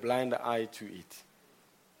turns a blind eye to it.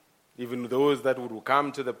 Even those that would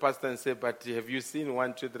come to the pastor and say, but have you seen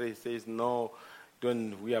 1, 2, 3? He says, no,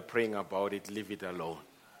 we are praying about it, leave it alone.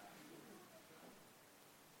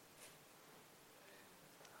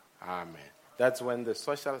 Amen. That's when the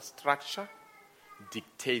social structure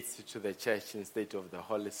dictates to the church instead of the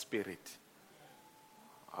Holy Spirit.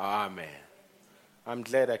 Amen. I'm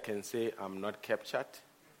glad I can say I'm not captured.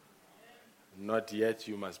 Not yet.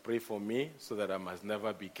 You must pray for me so that I must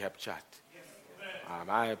never be captured.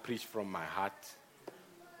 I preach from my heart.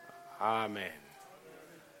 Amen.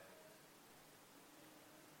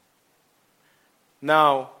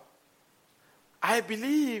 Now, I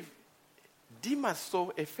believe Demas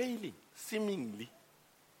saw a failing, seemingly,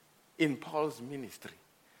 in Paul's ministry.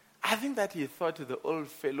 I think that he thought the old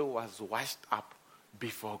fellow was washed up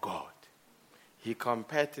before God. He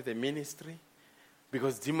compared to the ministry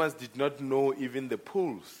because Demas did not know even the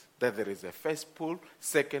pools, that there is a first pool,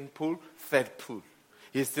 second pool, third pool.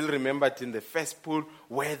 He still remembered in the first pool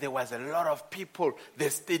where there was a lot of people, the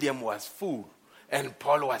stadium was full, and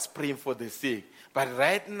Paul was praying for the sick. But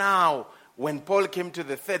right now, when Paul came to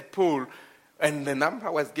the third pool, and the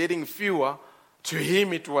number was getting fewer, to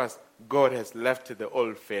him it was, God has left the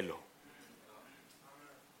old fellow.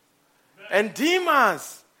 And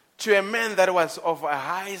Demas, to a man that was of a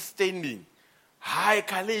high standing, high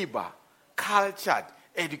caliber, cultured,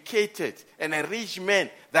 educated, and a rich man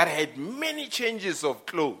that had many changes of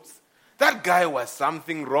clothes. That guy was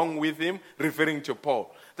something wrong with him, referring to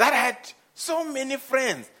Paul. That had so many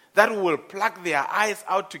friends that will pluck their eyes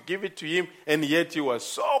out to give it to him, and yet he was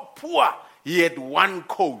so poor. He had one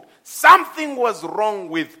coat. Something was wrong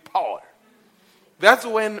with Paul. That's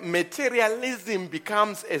when materialism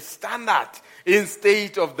becomes a standard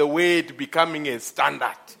instead of the word becoming a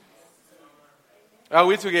standard. Are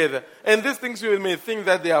we together? And these things you may think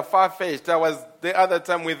that they are far-fetched. I was the other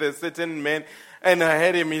time with a certain man, and I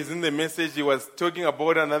heard him, he's in the message, he was talking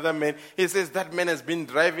about another man. He says that man has been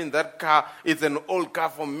driving that car. It's an old car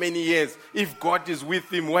for many years. If God is with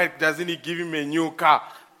him, why doesn't he give him a new car?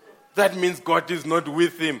 That means God is not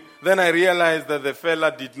with him. Then I realized that the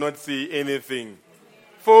fella did not see anything.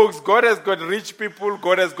 Folks, God has got rich people,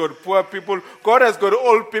 God has got poor people, God has got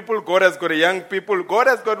old people, God has got young people, God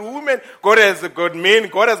has got women, God has got men,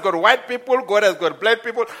 God has got white people, God has got black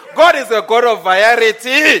people. God is a God of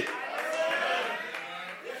variety.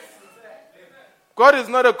 God is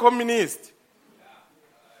not a communist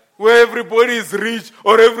where everybody is rich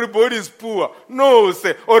or everybody is poor. No,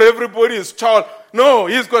 sir. Or everybody is tall. No,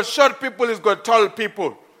 he's got short people, he's got tall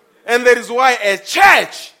people. And that is why a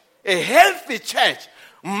church, a healthy church,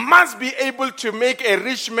 must be able to make a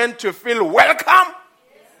rich man to feel welcome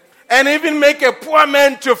and even make a poor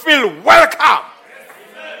man to feel welcome.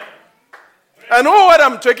 I know what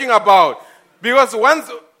I'm talking about. Because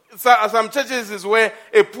some churches is where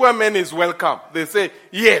a poor man is welcome. They say,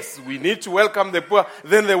 yes, we need to welcome the poor.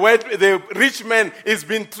 Then the rich man is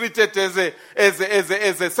being treated as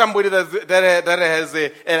a somebody that has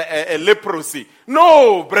a leprosy.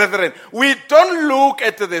 No, brethren, we don't look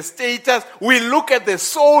at the status. We look at the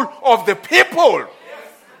soul of the people.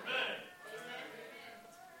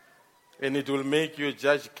 And it will make you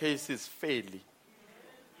judge cases fairly.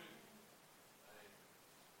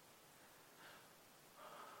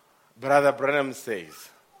 Brother Branham says,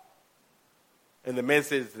 in the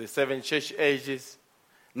message, the 7 church ages,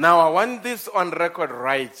 now I want this on record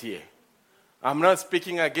right here. I'm not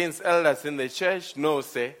speaking against elders in the church. No,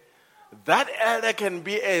 sir. That elder can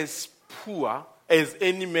be as poor as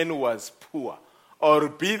any man was poor, or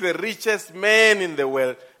be the richest man in the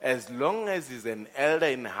world. As long as he's an elder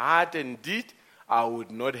in heart and deed, I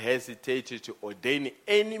would not hesitate to ordain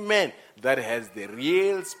any man that has the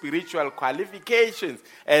real spiritual qualifications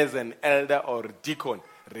as an elder or deacon,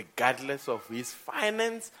 regardless of his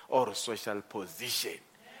finance or social position.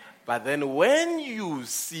 But then when you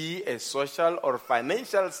see a social or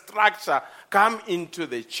financial structure come into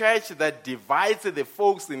the church that divides the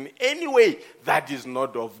folks in any way that is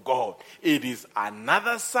not of God, it is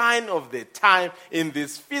another sign of the time in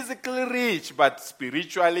this physically rich but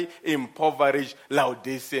spiritually impoverished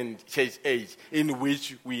Laodicean church age in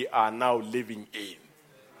which we are now living in.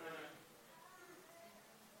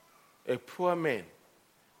 A poor man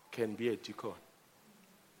can be a deacon.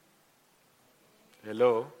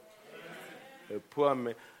 Hello? A poor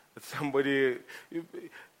man, somebody,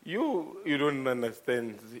 you don't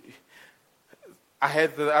understand. I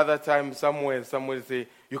had the other time somewhere, somebody say,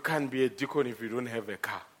 you can't be a deacon if you don't have a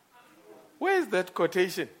car. Where is that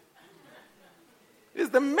quotation? It's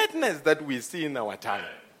the madness that we see in our time.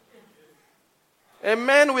 A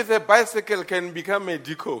man with a bicycle can become a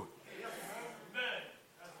deacon.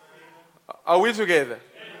 Are we together?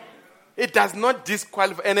 It does not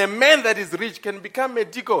disqualify. And a man that is rich can become a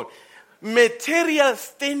deacon. Material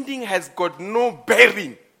standing has got no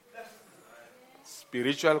bearing.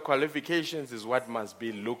 Spiritual qualifications is what must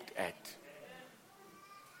be looked at.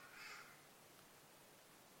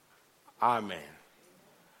 Amen.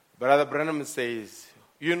 Brother Branham says,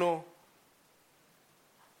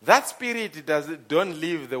 that spirit don't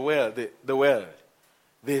leave the world.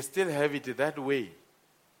 They still have it that way.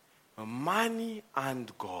 Money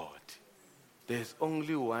and God. There's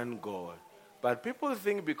only one God. But people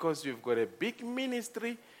think because you've got a big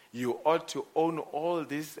ministry, you ought to own all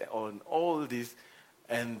this,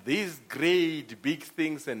 and these great big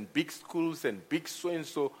things and big schools and big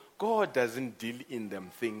so-and-so. God doesn't deal in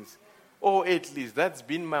them things. Or at least that's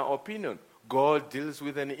been my opinion. God deals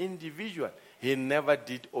with an individual. He never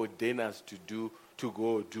did ordain us to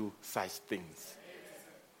go do such things.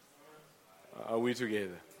 Are we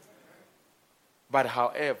together? But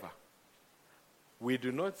however, we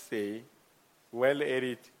do not say, well,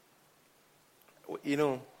 Eric,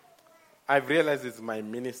 I've realized it's my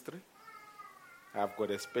ministry. I've got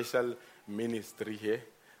a special ministry here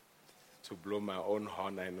to blow my own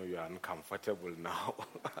horn. I know you're uncomfortable now.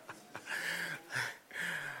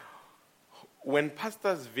 When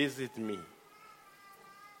pastors visit me,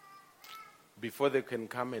 before they can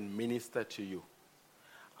come and minister to you,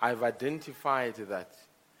 I've identified that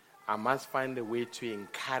I must find a way to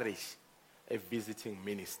encourage a visiting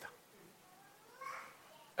minister.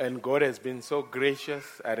 And God has been so gracious.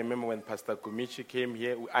 I remember when Pastor Kumichi came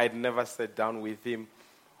here, I'd never sat down with him.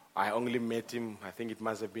 I only met him, I think it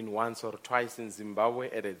must have been once or twice in Zimbabwe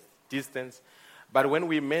at a distance. But when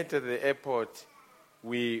we met at the airport,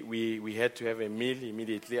 we had to have a meal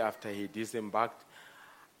immediately after he disembarked.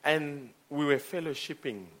 And we were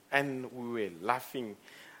fellowshipping and we were laughing.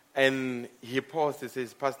 And he paused and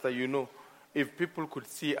says, Pastor, if people could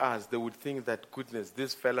see us, they would think that, goodness,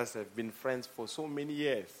 these fellas have been friends for so many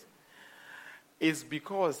years. It's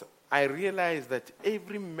because I realize that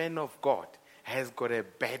every man of God has got a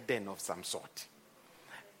burden of some sort.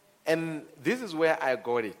 And this is where I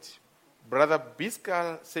got it. Brother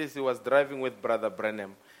Biscal says he was driving with Brother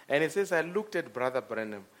Branham. And he says, I looked at Brother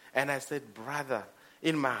Branham and I said, brother,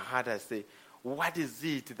 in my heart I say, what is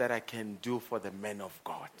it that I can do for the man of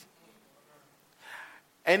God?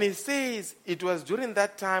 And he says it was during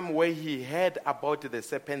that time where he heard about the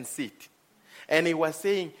serpent seed. And he was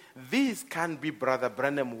saying, this can't be Brother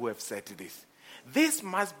Branham who have said this. This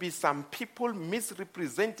must be some people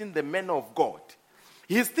misrepresenting the man of God.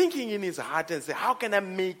 He's thinking in his heart and say, how can I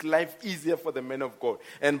make life easier for the man of God?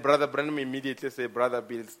 And Brother Branham immediately said, Brother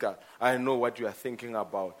Bilska, I know what you are thinking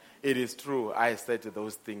about. It is true. I said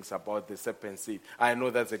those things about the serpent seed. I know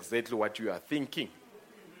that's exactly what you are thinking.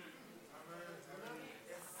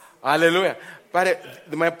 Hallelujah.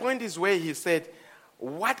 But my point is where he said,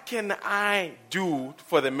 what can I do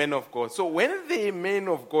for the men of God? So when the men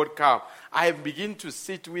of God come, I begin to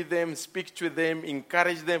sit with them, speak to them,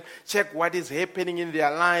 encourage them, check what is happening in their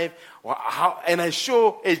life, and I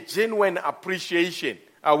show a genuine appreciation.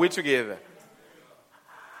 Are we together?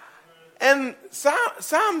 And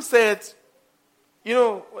some said,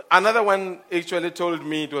 another one actually told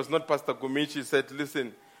me, it was not Pastor Gumichi, said,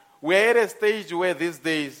 listen, we're at a stage where these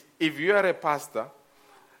days, if you are a pastor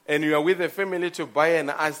and you are with a family to buy an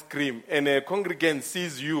ice cream and a congregant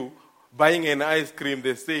sees you buying an ice cream,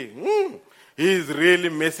 they say, he's really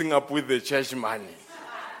messing up with the church money.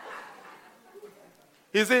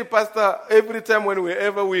 He said, Pastor, every time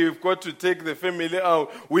whenever we've got to take the family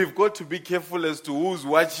out, we've got to be careful as to who's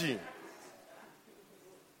watching.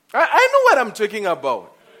 I know what I'm talking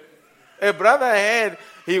about. A brother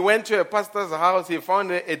he went to a pastor's house, he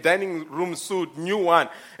found a dining room suit, new one,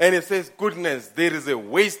 and he says, goodness, there is a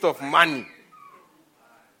waste of money.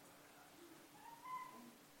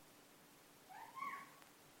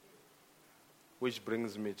 Which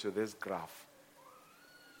brings me to this graph.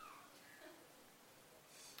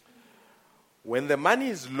 When the money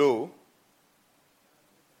is low,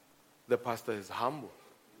 the pastor is humble.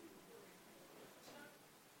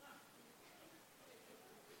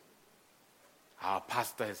 Our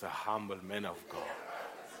pastor is a humble man of God.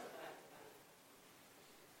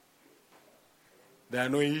 There are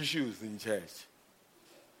no issues in church.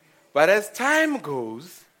 But as time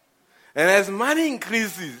goes, and as money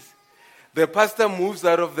increases, the pastor moves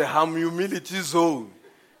out of the humility zone.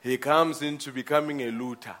 He comes into becoming a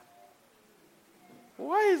looter.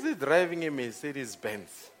 Why is he driving a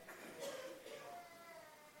Mercedes-Benz?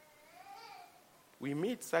 We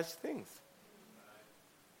meet such things.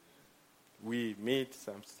 We meet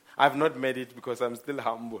some. I've not made it because I'm still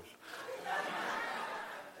humble.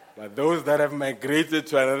 But those that have migrated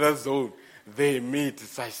to another zone, they meet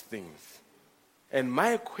such things. And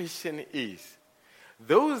my question is,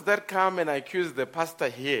 those that come and accuse the pastor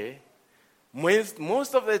here,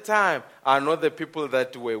 most of the time are not the people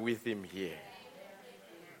that were with him here.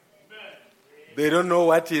 They don't know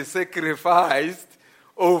what he sacrificed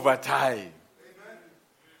over time.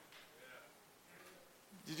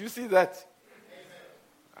 Did you see that?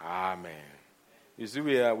 Amen. You see,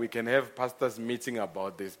 we can have pastors meeting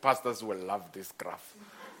about this. Pastors will love this graph.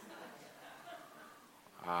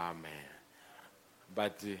 Amen.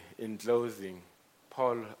 But in closing,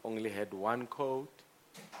 Paul only had one coat.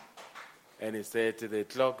 And he said, the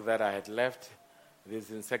cloak that I had left, this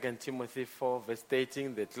is in 2 Timothy 4, verse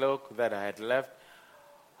 18, the cloak that I had left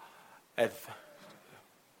at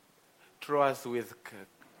Troas with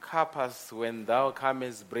Carpus, when thou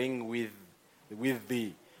comest, bring with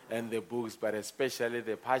thee, and the books, but especially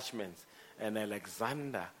the parchments. And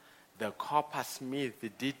Alexander, the coppersmith,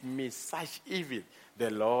 did me such evil. The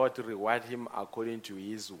Lord reward him according to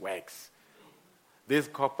his works. This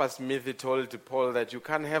coppersmith told Paul that you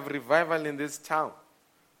can't have revival in this town.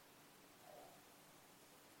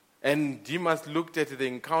 And Demas looked at the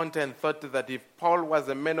encounter and thought that if Paul was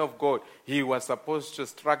a man of God, he was supposed to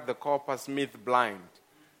strike the coppersmith blind.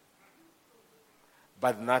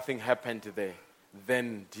 But nothing happened there.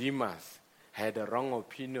 Then Demas had a wrong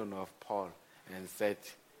opinion of Paul and said,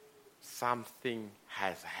 something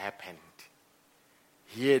has happened.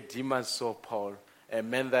 Here Demas saw Paul, a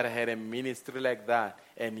man that had a ministry like that,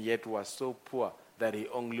 and yet was so poor that he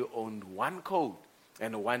only owned one coat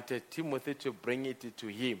and wanted Timothy to bring it to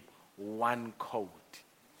him, one coat.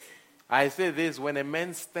 I say this, when a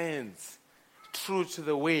man stands true to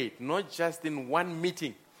the way, not just in one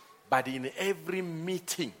meeting, but in every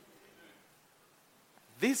meeting.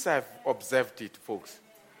 This I've observed it, folks.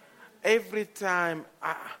 Every time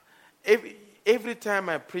I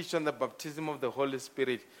preach on the baptism of the Holy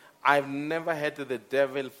Spirit, I've never had the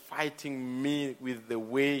devil fighting me with the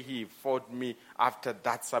way he fought me after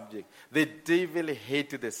that subject. The devil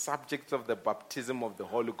hated the subject of the baptism of the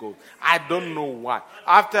Holy Ghost. I don't know why.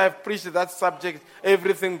 After I've preached that subject,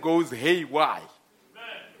 everything goes haywire.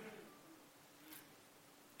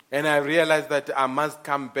 And I realized that I must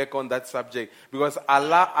come back on that subject because I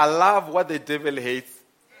love what the devil hates.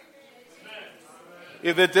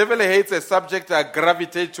 If the devil hates a subject, I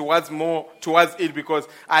gravitate towards it because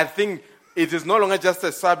I think it is no longer just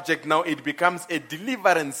a subject. Now it becomes a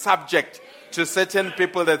deliverance subject to certain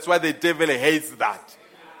people. That's why the devil hates that.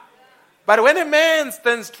 But when a man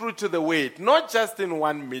stands true to the word, not just in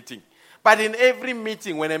one meeting, but in every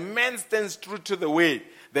meeting, when a man stands true to the word,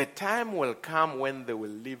 the time will come when they will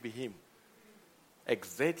leave him.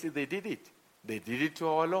 Exactly, they did it. They did it to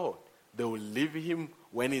our Lord. They will leave him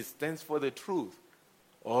when he stands for the truth.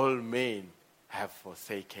 All men have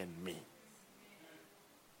forsaken me.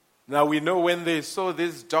 Now we know when they saw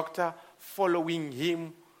this doctor following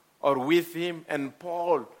him or with him, and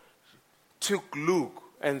Paul took Luke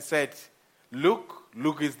and said,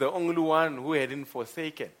 Luke is the only one who hadn't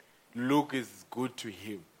forsaken. Luke is good to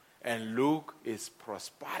him, and Luke is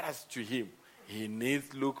prosperous to him. He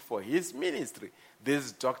needs Luke for his ministry.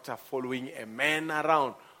 This doctor following a man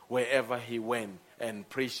around wherever he went and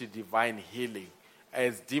preached divine healing.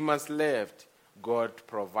 As Demas left, God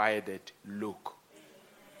provided Luke.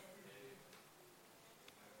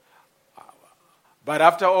 But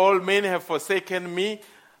after all men have forsaken me,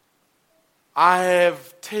 I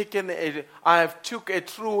have took a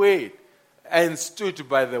true word and stood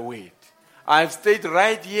by the word. I have stayed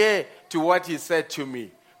right here to what he said to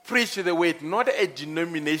me. Preach the word, not a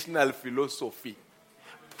denominational philosophy.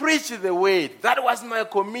 Preach the word. That was my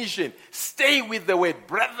commission. Stay with the word.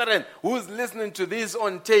 Brethren, who's listening to this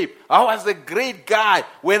on tape, I was a great guy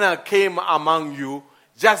when I came among you,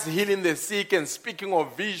 just healing the sick and speaking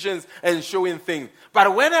of visions and showing things.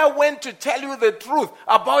 But when I went to tell you the truth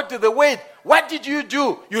about the word, what did you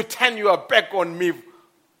do? You turned your back on me.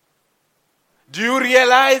 Do you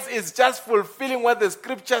realize it's just fulfilling what the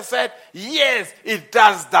scripture said? Yes, it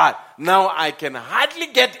does that. Now I can hardly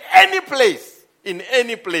get any place. In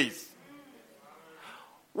any place.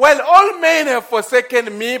 Well, all men have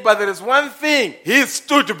forsaken me, but there is one thing. He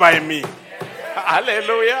stood by me.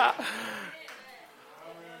 Hallelujah.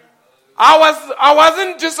 I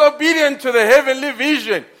wasn't disobedient to the heavenly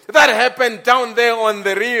vision that happened down there on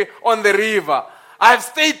the river. I've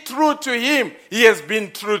stayed true to him. He has been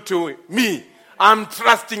true to me. I'm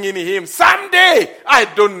trusting in him. Someday, I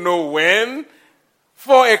don't know when,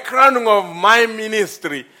 for a crowning of my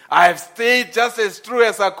ministry, I have stayed just as true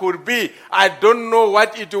as I could be. I don't know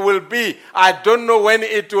what it will be. I don't know when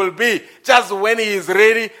it will be. Just when he is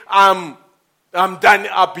ready, I'm done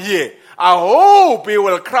up here. I hope he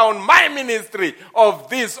will crown my ministry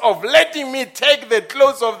of letting me take the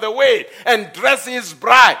clothes of the way and dress his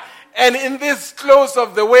bride. And in this clothes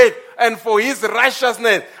of the way and for his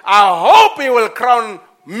righteousness, I hope he will crown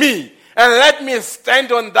me. And let me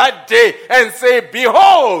stand on that day and say,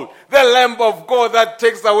 behold, the Lamb of God that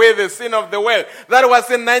takes away the sin of the world. That was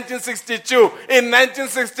in 1962. In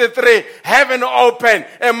 1963, heaven opened.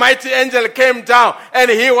 A mighty angel came down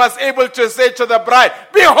and he was able to say to the bride,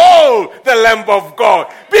 behold, the Lamb of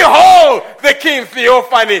God. Behold, the King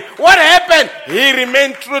Theophany. What happened? He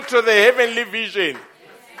remained true to the heavenly vision.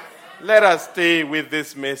 Let us stay with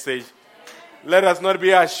this message. Let us not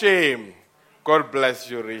be ashamed. God bless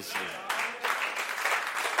you richly.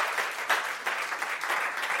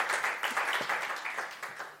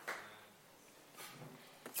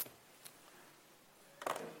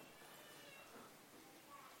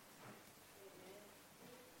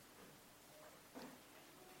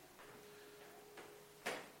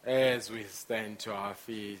 As we stand to our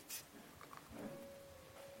feet,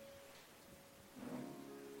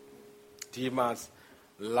 Demas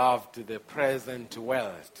loved the present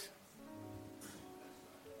world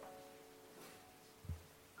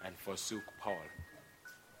and forsook Paul.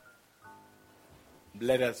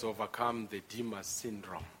 Let us overcome the Demas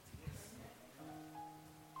Syndrome.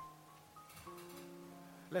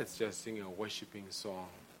 Let's just sing a worshiping song.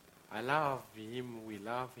 I love him, we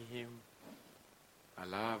love him. I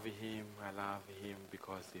love him,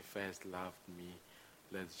 because he first loved me.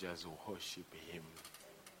 Let's just worship him.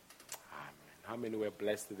 Amen. How many were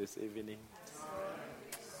blessed this evening?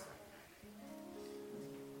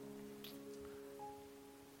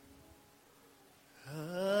 I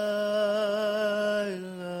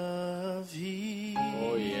love him.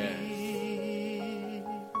 Oh, yes.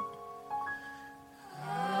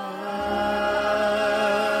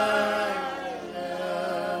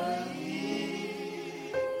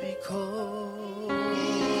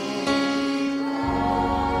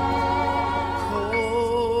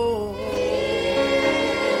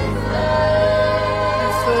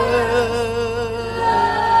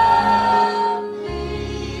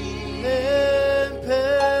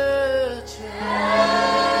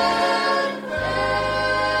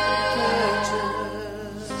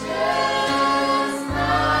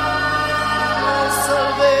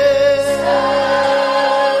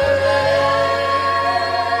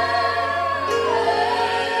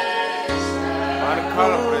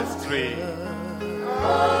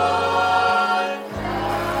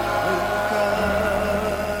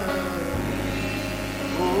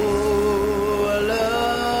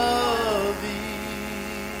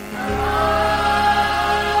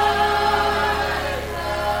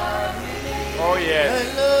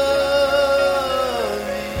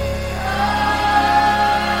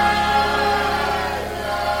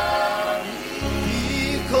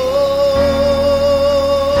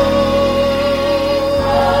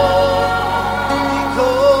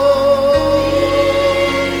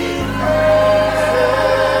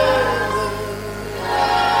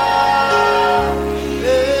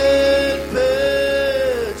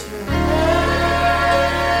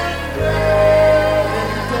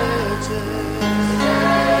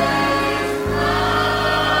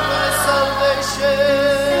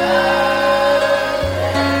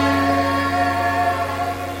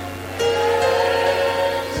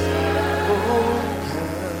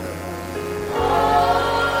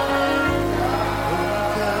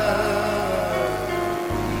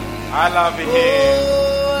 love him.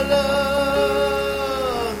 Oh, I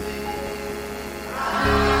love him.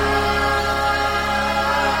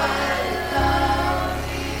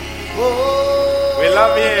 Oh, We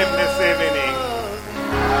love him this evening.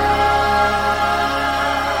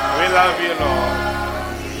 We love you, Lord.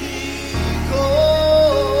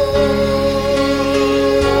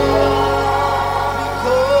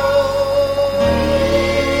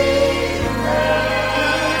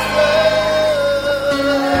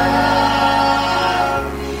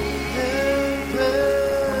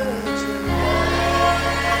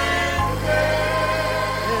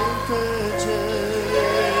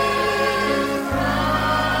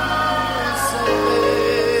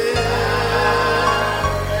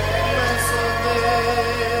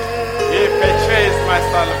 He purchased my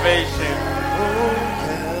salvation.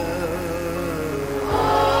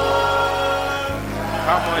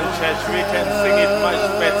 Come on, church, we can sing it much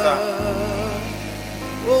better.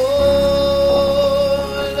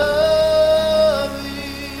 Oh, I love you.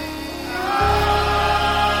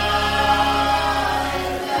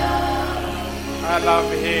 I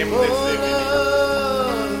love him this evening.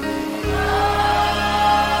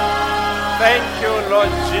 Thank you,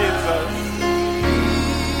 Lord Jesus.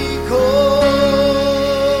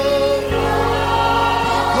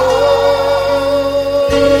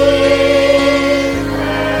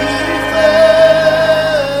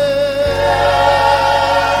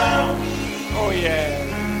 Oh,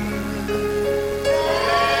 yeah.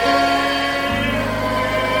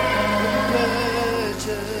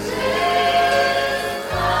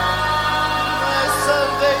 My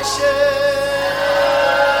salvation.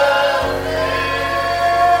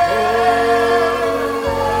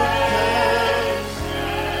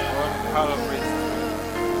 On Calvary.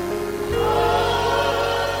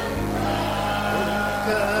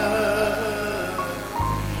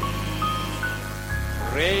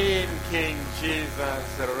 Reign, King Jesus.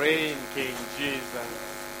 Reign, King Jesus.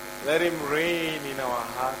 Let him reign in our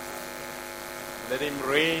hearts. Let him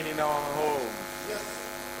reign in our homes.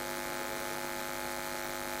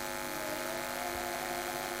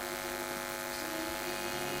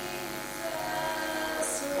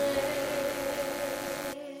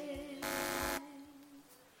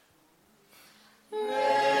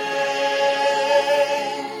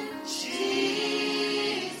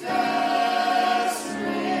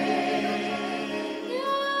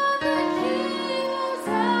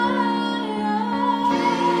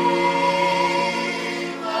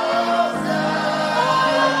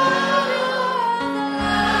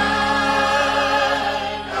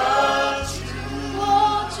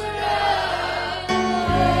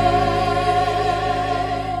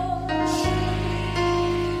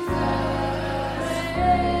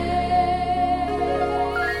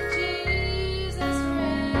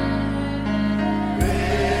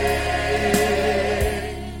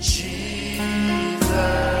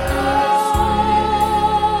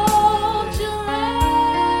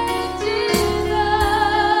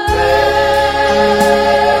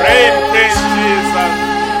 Reign, King Jesus.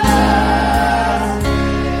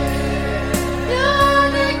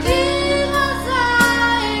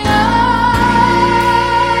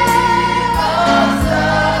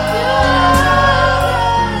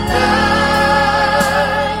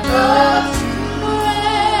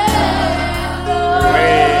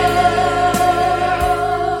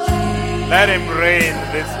 Let him reign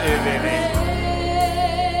this evening.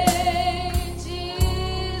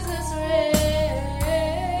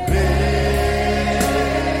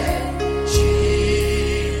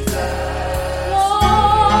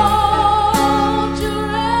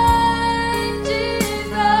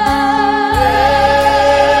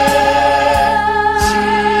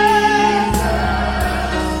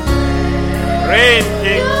 Reign,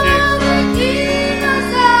 King Jesus.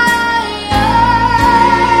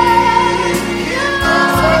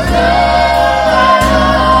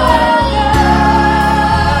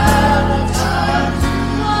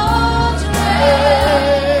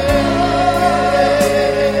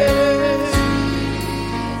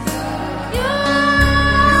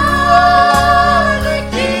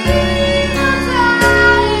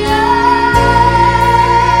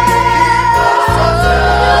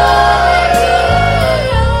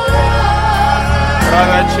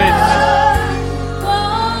 Brother Chet.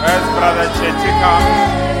 Where's Brother Chet?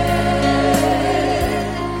 Come.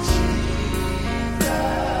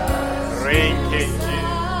 Reign, King Jesus.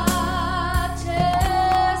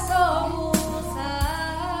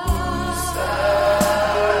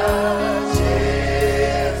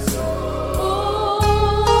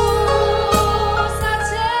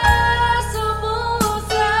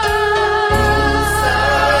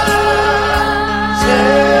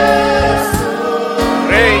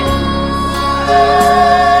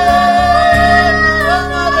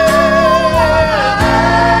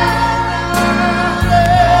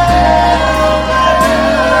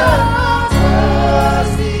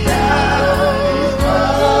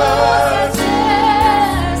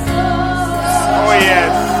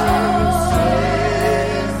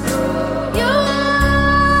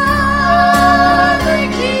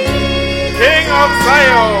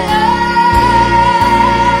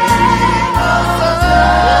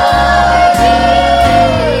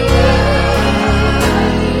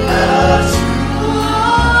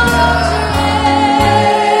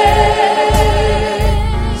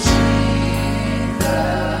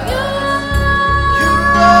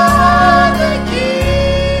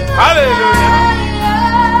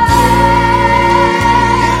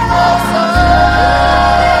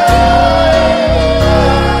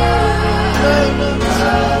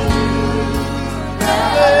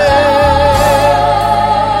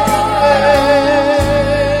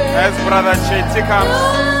 Brother Chetty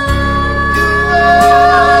comes.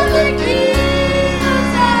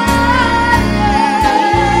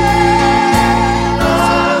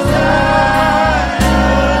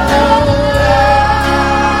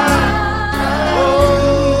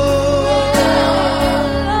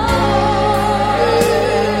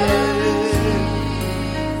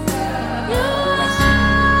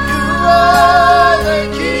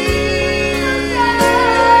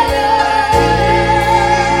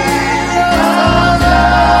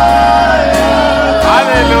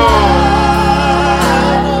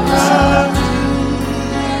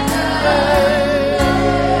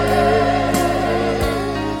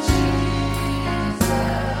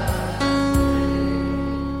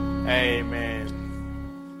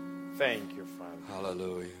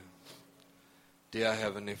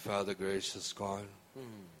 Father, gracious God.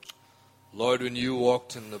 Lord, when you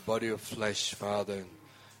walked in the body of flesh, Father,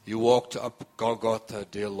 you walked up Golgotha,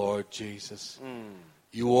 dear Lord Jesus.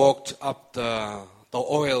 You walked up the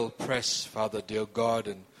oil press, Father, dear God.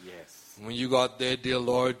 And when you got there, dear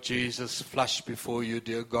Lord Jesus, flashed before you,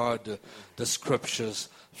 dear God, the scriptures,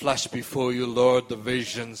 flashed before you, Lord, the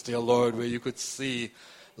visions, dear Lord, where you could see,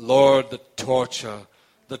 Lord, the torture,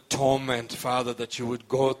 the torment, Father, that you would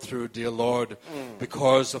go through, dear Lord,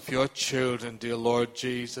 because of your children, dear Lord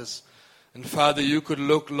Jesus. And Father, you could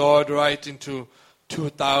look, Lord, right into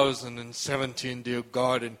 2017, dear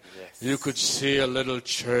God, and you could see a little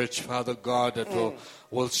church, Father God, that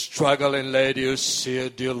will struggle in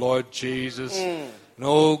Laodicea, dear Lord Jesus. And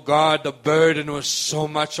oh God, the burden was so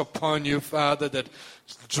much upon you, Father, that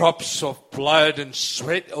drops of blood and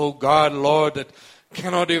sweat, oh God, Lord, that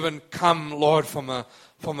cannot even come, Lord, from a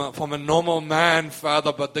normal man,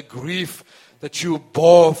 Father, but the grief that you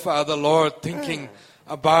bore, Father, Lord, thinking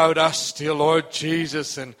about us, dear Lord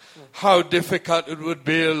Jesus, and how difficult it would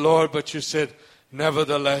be, Lord, but you said,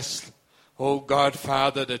 nevertheless, oh God,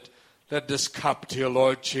 Father, that let this cup, dear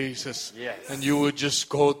Lord Jesus, and you would just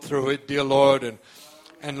go through it, dear Lord,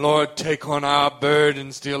 and Lord, take on our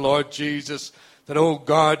burdens, dear Lord Jesus, that, oh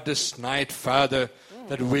God, this night, Father,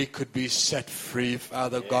 that we could be set free,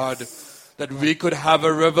 Father God, that we could have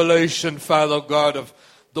a revelation, Father God, of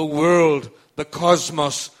the world, the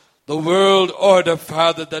cosmos, the world order,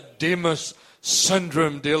 Father, that Demas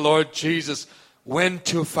Syndrome, dear Lord Jesus, went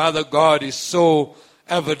to, Father God, is so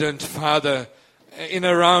evident, Father, in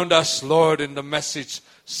around us, Lord, in the message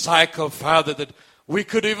cycle, Father, that we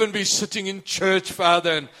could even be sitting in church,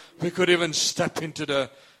 Father, and we could even step into the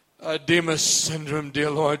Demas Syndrome, dear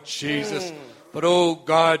Lord Jesus. But, oh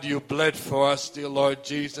God, you bled for us, dear Lord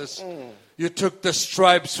Jesus. You took the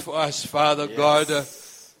stripes for us, Father God.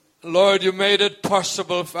 Lord, you made it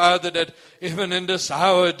possible, Father, that even in this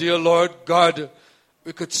hour, dear Lord God,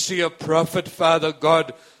 we could see a prophet, Father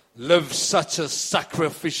God, live such a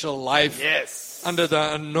sacrificial life under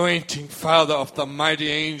the anointing, Father, of the mighty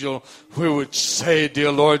angel who would say,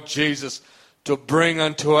 dear Lord Jesus, to bring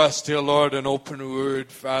unto us, dear Lord, an open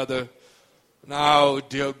word, Father. Now,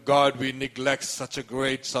 dear God, we neglect such a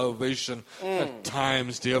great salvation at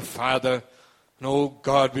times, dear Father. And oh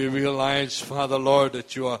God, we realize, Father, Lord,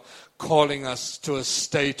 that you are calling us to a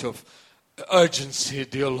state of urgency,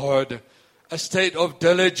 dear Lord. A state of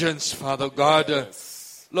diligence, Father God.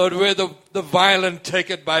 Lord, where the violent take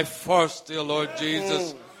it by force, dear Lord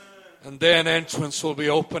Jesus. And then entrance will be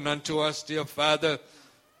open unto us, dear Father.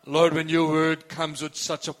 Lord, when your word comes with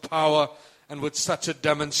such a power and with such a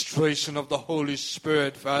demonstration of the Holy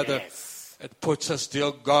Spirit, Father, it puts us,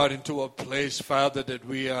 dear God, into a place, Father, that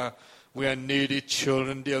we are needy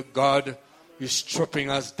children, dear God. You're stripping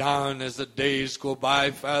us down as the days go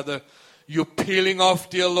by, Father. You're peeling off,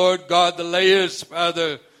 dear Lord God, the layers,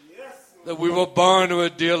 Father, that we were born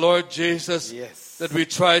with, dear Lord Jesus, that we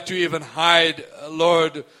try to even hide,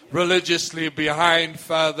 Lord, religiously behind,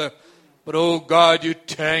 Father. But, oh God, you're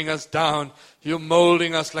tearing us down. You're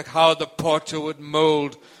molding us like how the potter would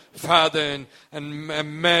mold, Father, and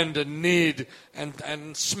mend and knead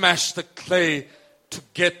and smash the clay to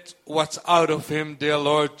get what's out of him, dear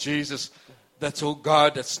Lord Jesus. That's, oh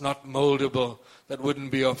God, that's not moldable. That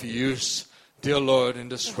wouldn't be of use, dear Lord, in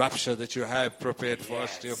this rapture that you have prepared for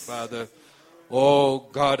us, dear Father. Oh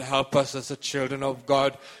God, help us as the children of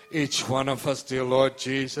God, each one of us, dear Lord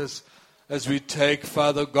Jesus, as we take,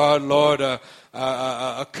 Father God, Lord,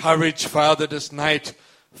 a courage, Father, this night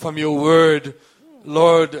from your word,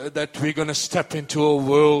 Lord, that we're going to step into a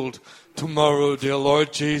world tomorrow, dear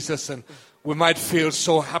Lord Jesus, and we might feel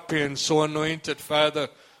so happy and so anointed, Father.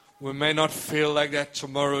 We may not feel like that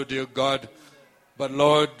tomorrow, dear God. But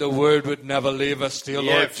Lord, the word would never leave us, dear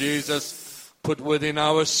Lord Jesus. Put within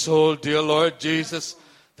our soul, dear Lord Jesus,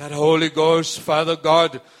 that Holy Ghost, Father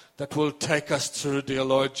God, that will take us through, dear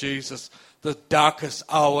Lord Jesus, the darkest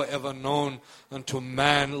hour ever known unto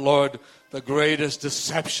man, Lord, the greatest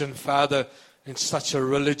deception, Father, in such a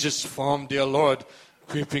religious form, dear Lord,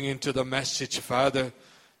 creeping into the message, Father.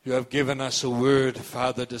 You have given us a word,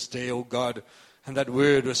 Father, this day, O God, and that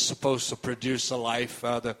word was supposed to produce a life,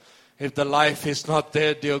 Father. If the life is not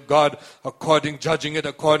there, dear God, judging it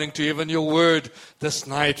according to even your word this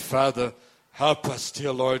night, Father, help us,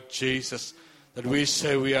 dear Lord Jesus, that we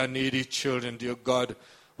say we are needy children, dear God.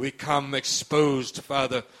 We come exposed,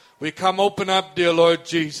 Father. We come open up, dear Lord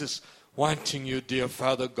Jesus, wanting you, dear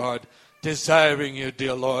Father God, desiring you,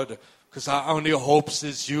 dear Lord, because our only hopes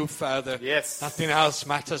is you, Father. Yes. Nothing else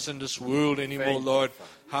matters in this world anymore, Thank you, Lord. Father.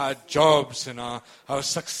 Our jobs and our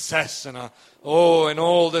success and and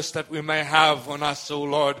all this that we may have on us, oh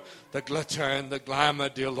Lord, the glitter and the glamour,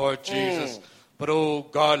 dear Lord Jesus. But oh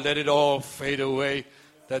God, let it all fade away,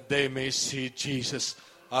 that they may see Jesus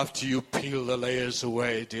after you peel the layers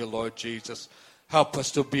away, dear Lord Jesus. Help us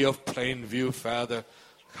to be of plain view, Father.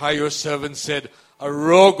 How your servant said, a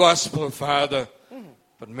raw gospel, Father.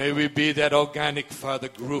 But may we be that organic, Father,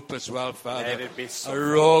 group as well, Father. Let it be so. A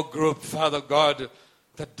raw group, Father God,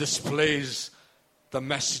 that displays the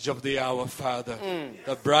message of the hour, Father.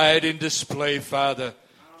 The bride in display, Father.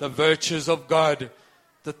 The virtues of God.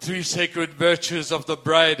 The three sacred virtues of the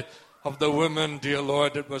bride, of the woman, dear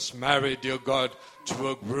Lord, that was married, dear God, to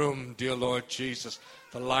a groom, dear Lord Jesus.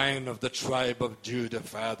 The Lion of the tribe of Judah,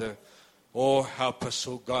 Father. Oh, help us,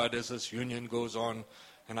 oh God, as this union goes on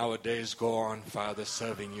and our days go on, Father,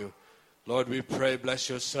 serving you. Lord, we pray, bless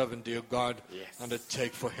your servant, dear God. Yes.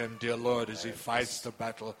 Undertake for him, dear Lord, as he fights the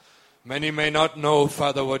battle. Many may not know,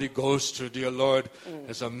 Father, what he goes through, dear Lord,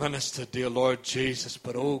 as a minister, dear Lord Jesus.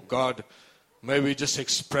 But, oh God, may we just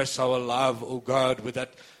express our love, oh God, with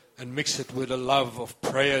that, and mix it with a love of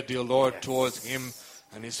prayer, dear Lord, towards him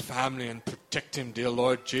and his family, and protect him, dear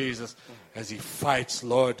Lord Jesus, as he fights,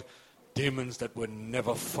 Lord, demons that were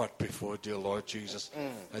never fought before, dear Lord Jesus,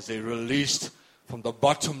 as they released from the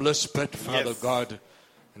bottomless pit, Father God,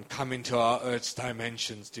 and come into our earth's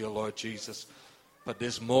dimensions, dear Lord Jesus. But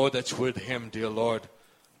there's more that's with him, dear Lord.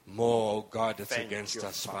 More, oh God, that's against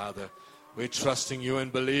us, Father. We're trusting you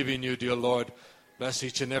and believing you, dear Lord. Bless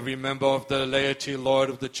each and every member of the laity, Lord,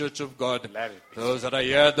 of the Church of God. Those that are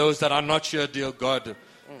here, those that are not here, dear God.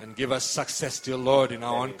 And give us success, dear Lord, in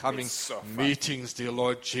our oncoming meetings, dear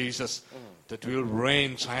Lord Jesus. That we'll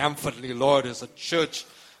reign triumphantly, Lord, as a church.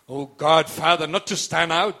 Oh God, Father, not to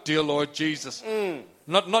stand out, dear Lord Jesus.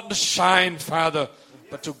 Not to shine, Father,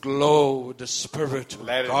 but to glow with the Spirit of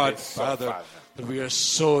God, Father. That we are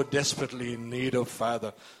so desperately in need of,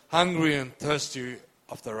 Father. Hungry and thirsty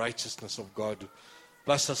of the righteousness of God.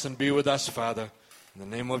 Bless us and be with us, Father. In the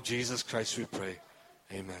name of Jesus Christ we pray.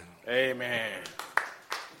 Amen. Amen.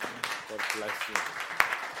 God bless you.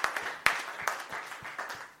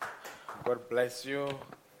 God bless you.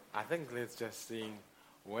 I think let's just sing,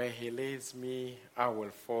 where he leads me, I will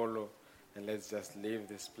follow. And let's just leave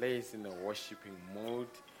this place in a worshiping mood.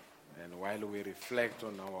 And while we reflect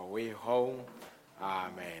on our way home,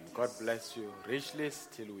 amen. God bless you richly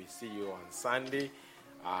till we see you on Sunday.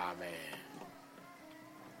 Amen.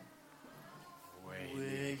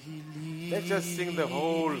 Let's just sing the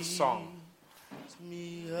whole song.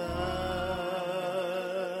 Me,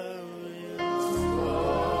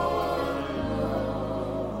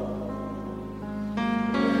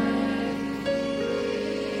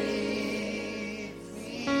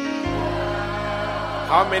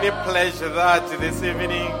 How many pledge that this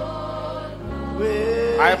evening?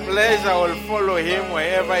 I pledge I will follow him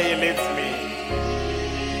wherever he leads me.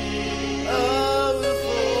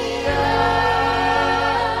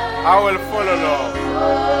 I will follow, Lord.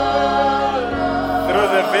 Through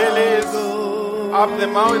the valleys, up the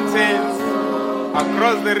mountains,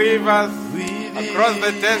 across the rivers, across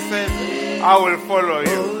the desert, I will follow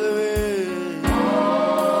you.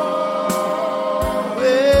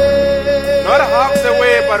 Not half the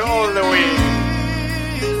way, but all the way.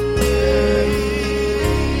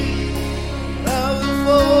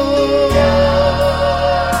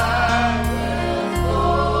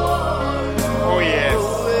 Oh yes.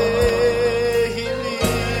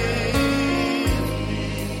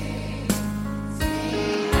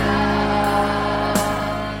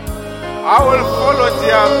 I will follow,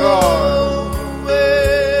 dear God.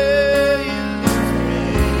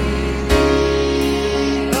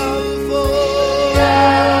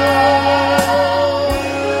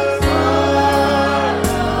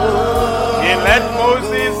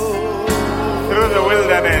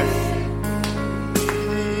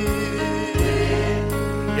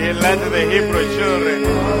 He led the Hebrew children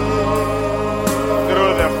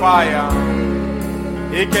through the fire.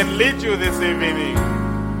 He can lead you this evening.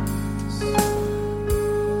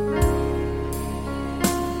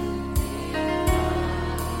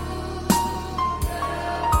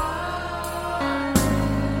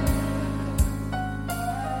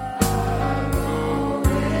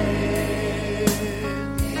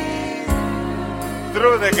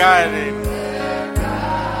 Through the garden.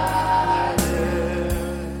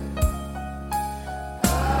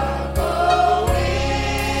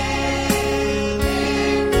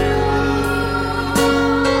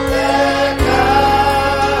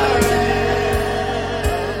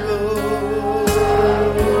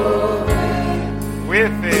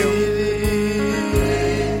 With him.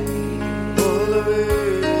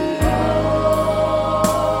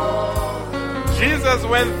 Jesus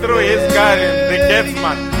went through his garden, the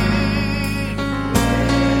Gethsemane.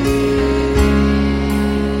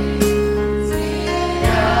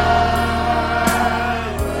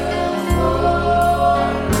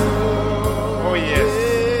 Oh yes.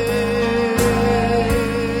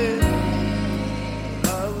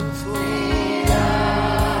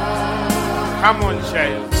 Come on,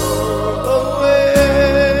 child.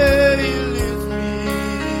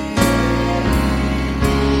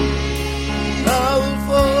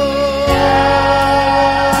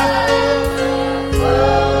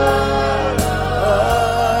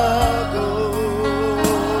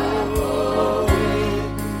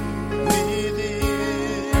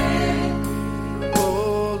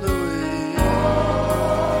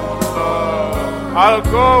 I'll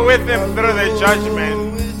go with him through the judgment.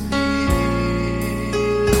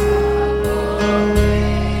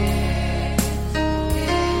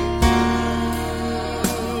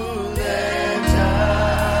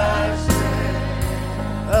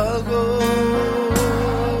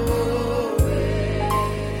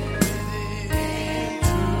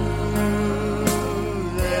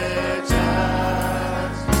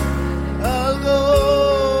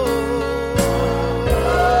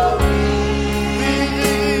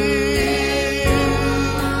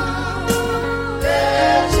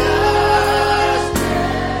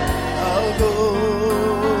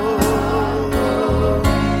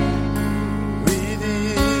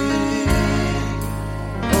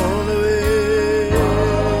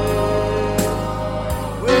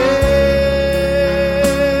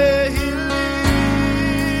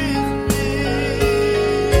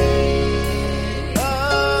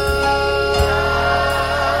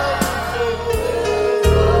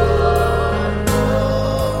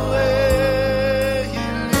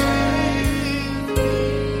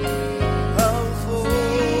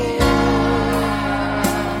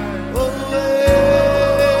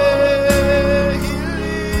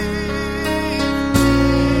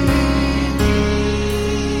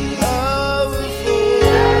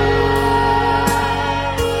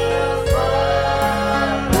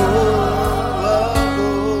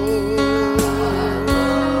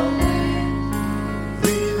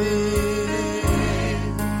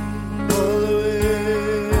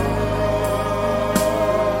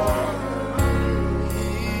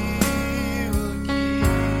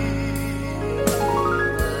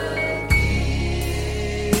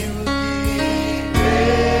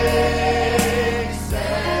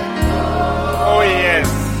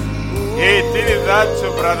 To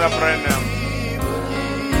Brother Brenham.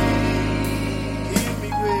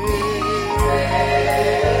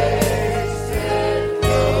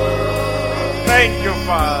 Thank you,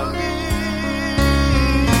 Father.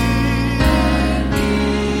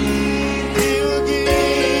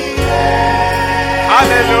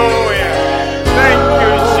 Hallelujah. Thank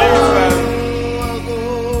you, Jesus.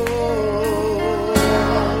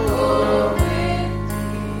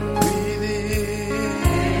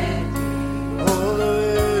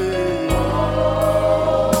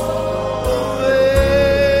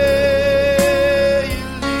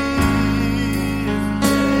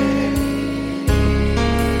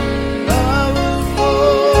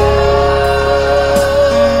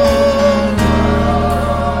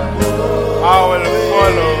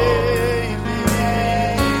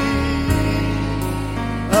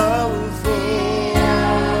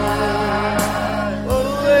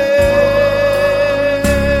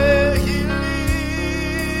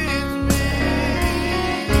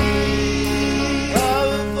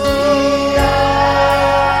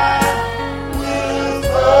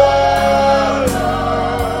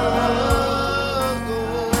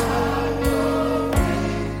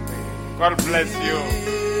 God bless you.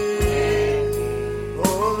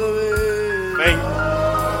 Thank you.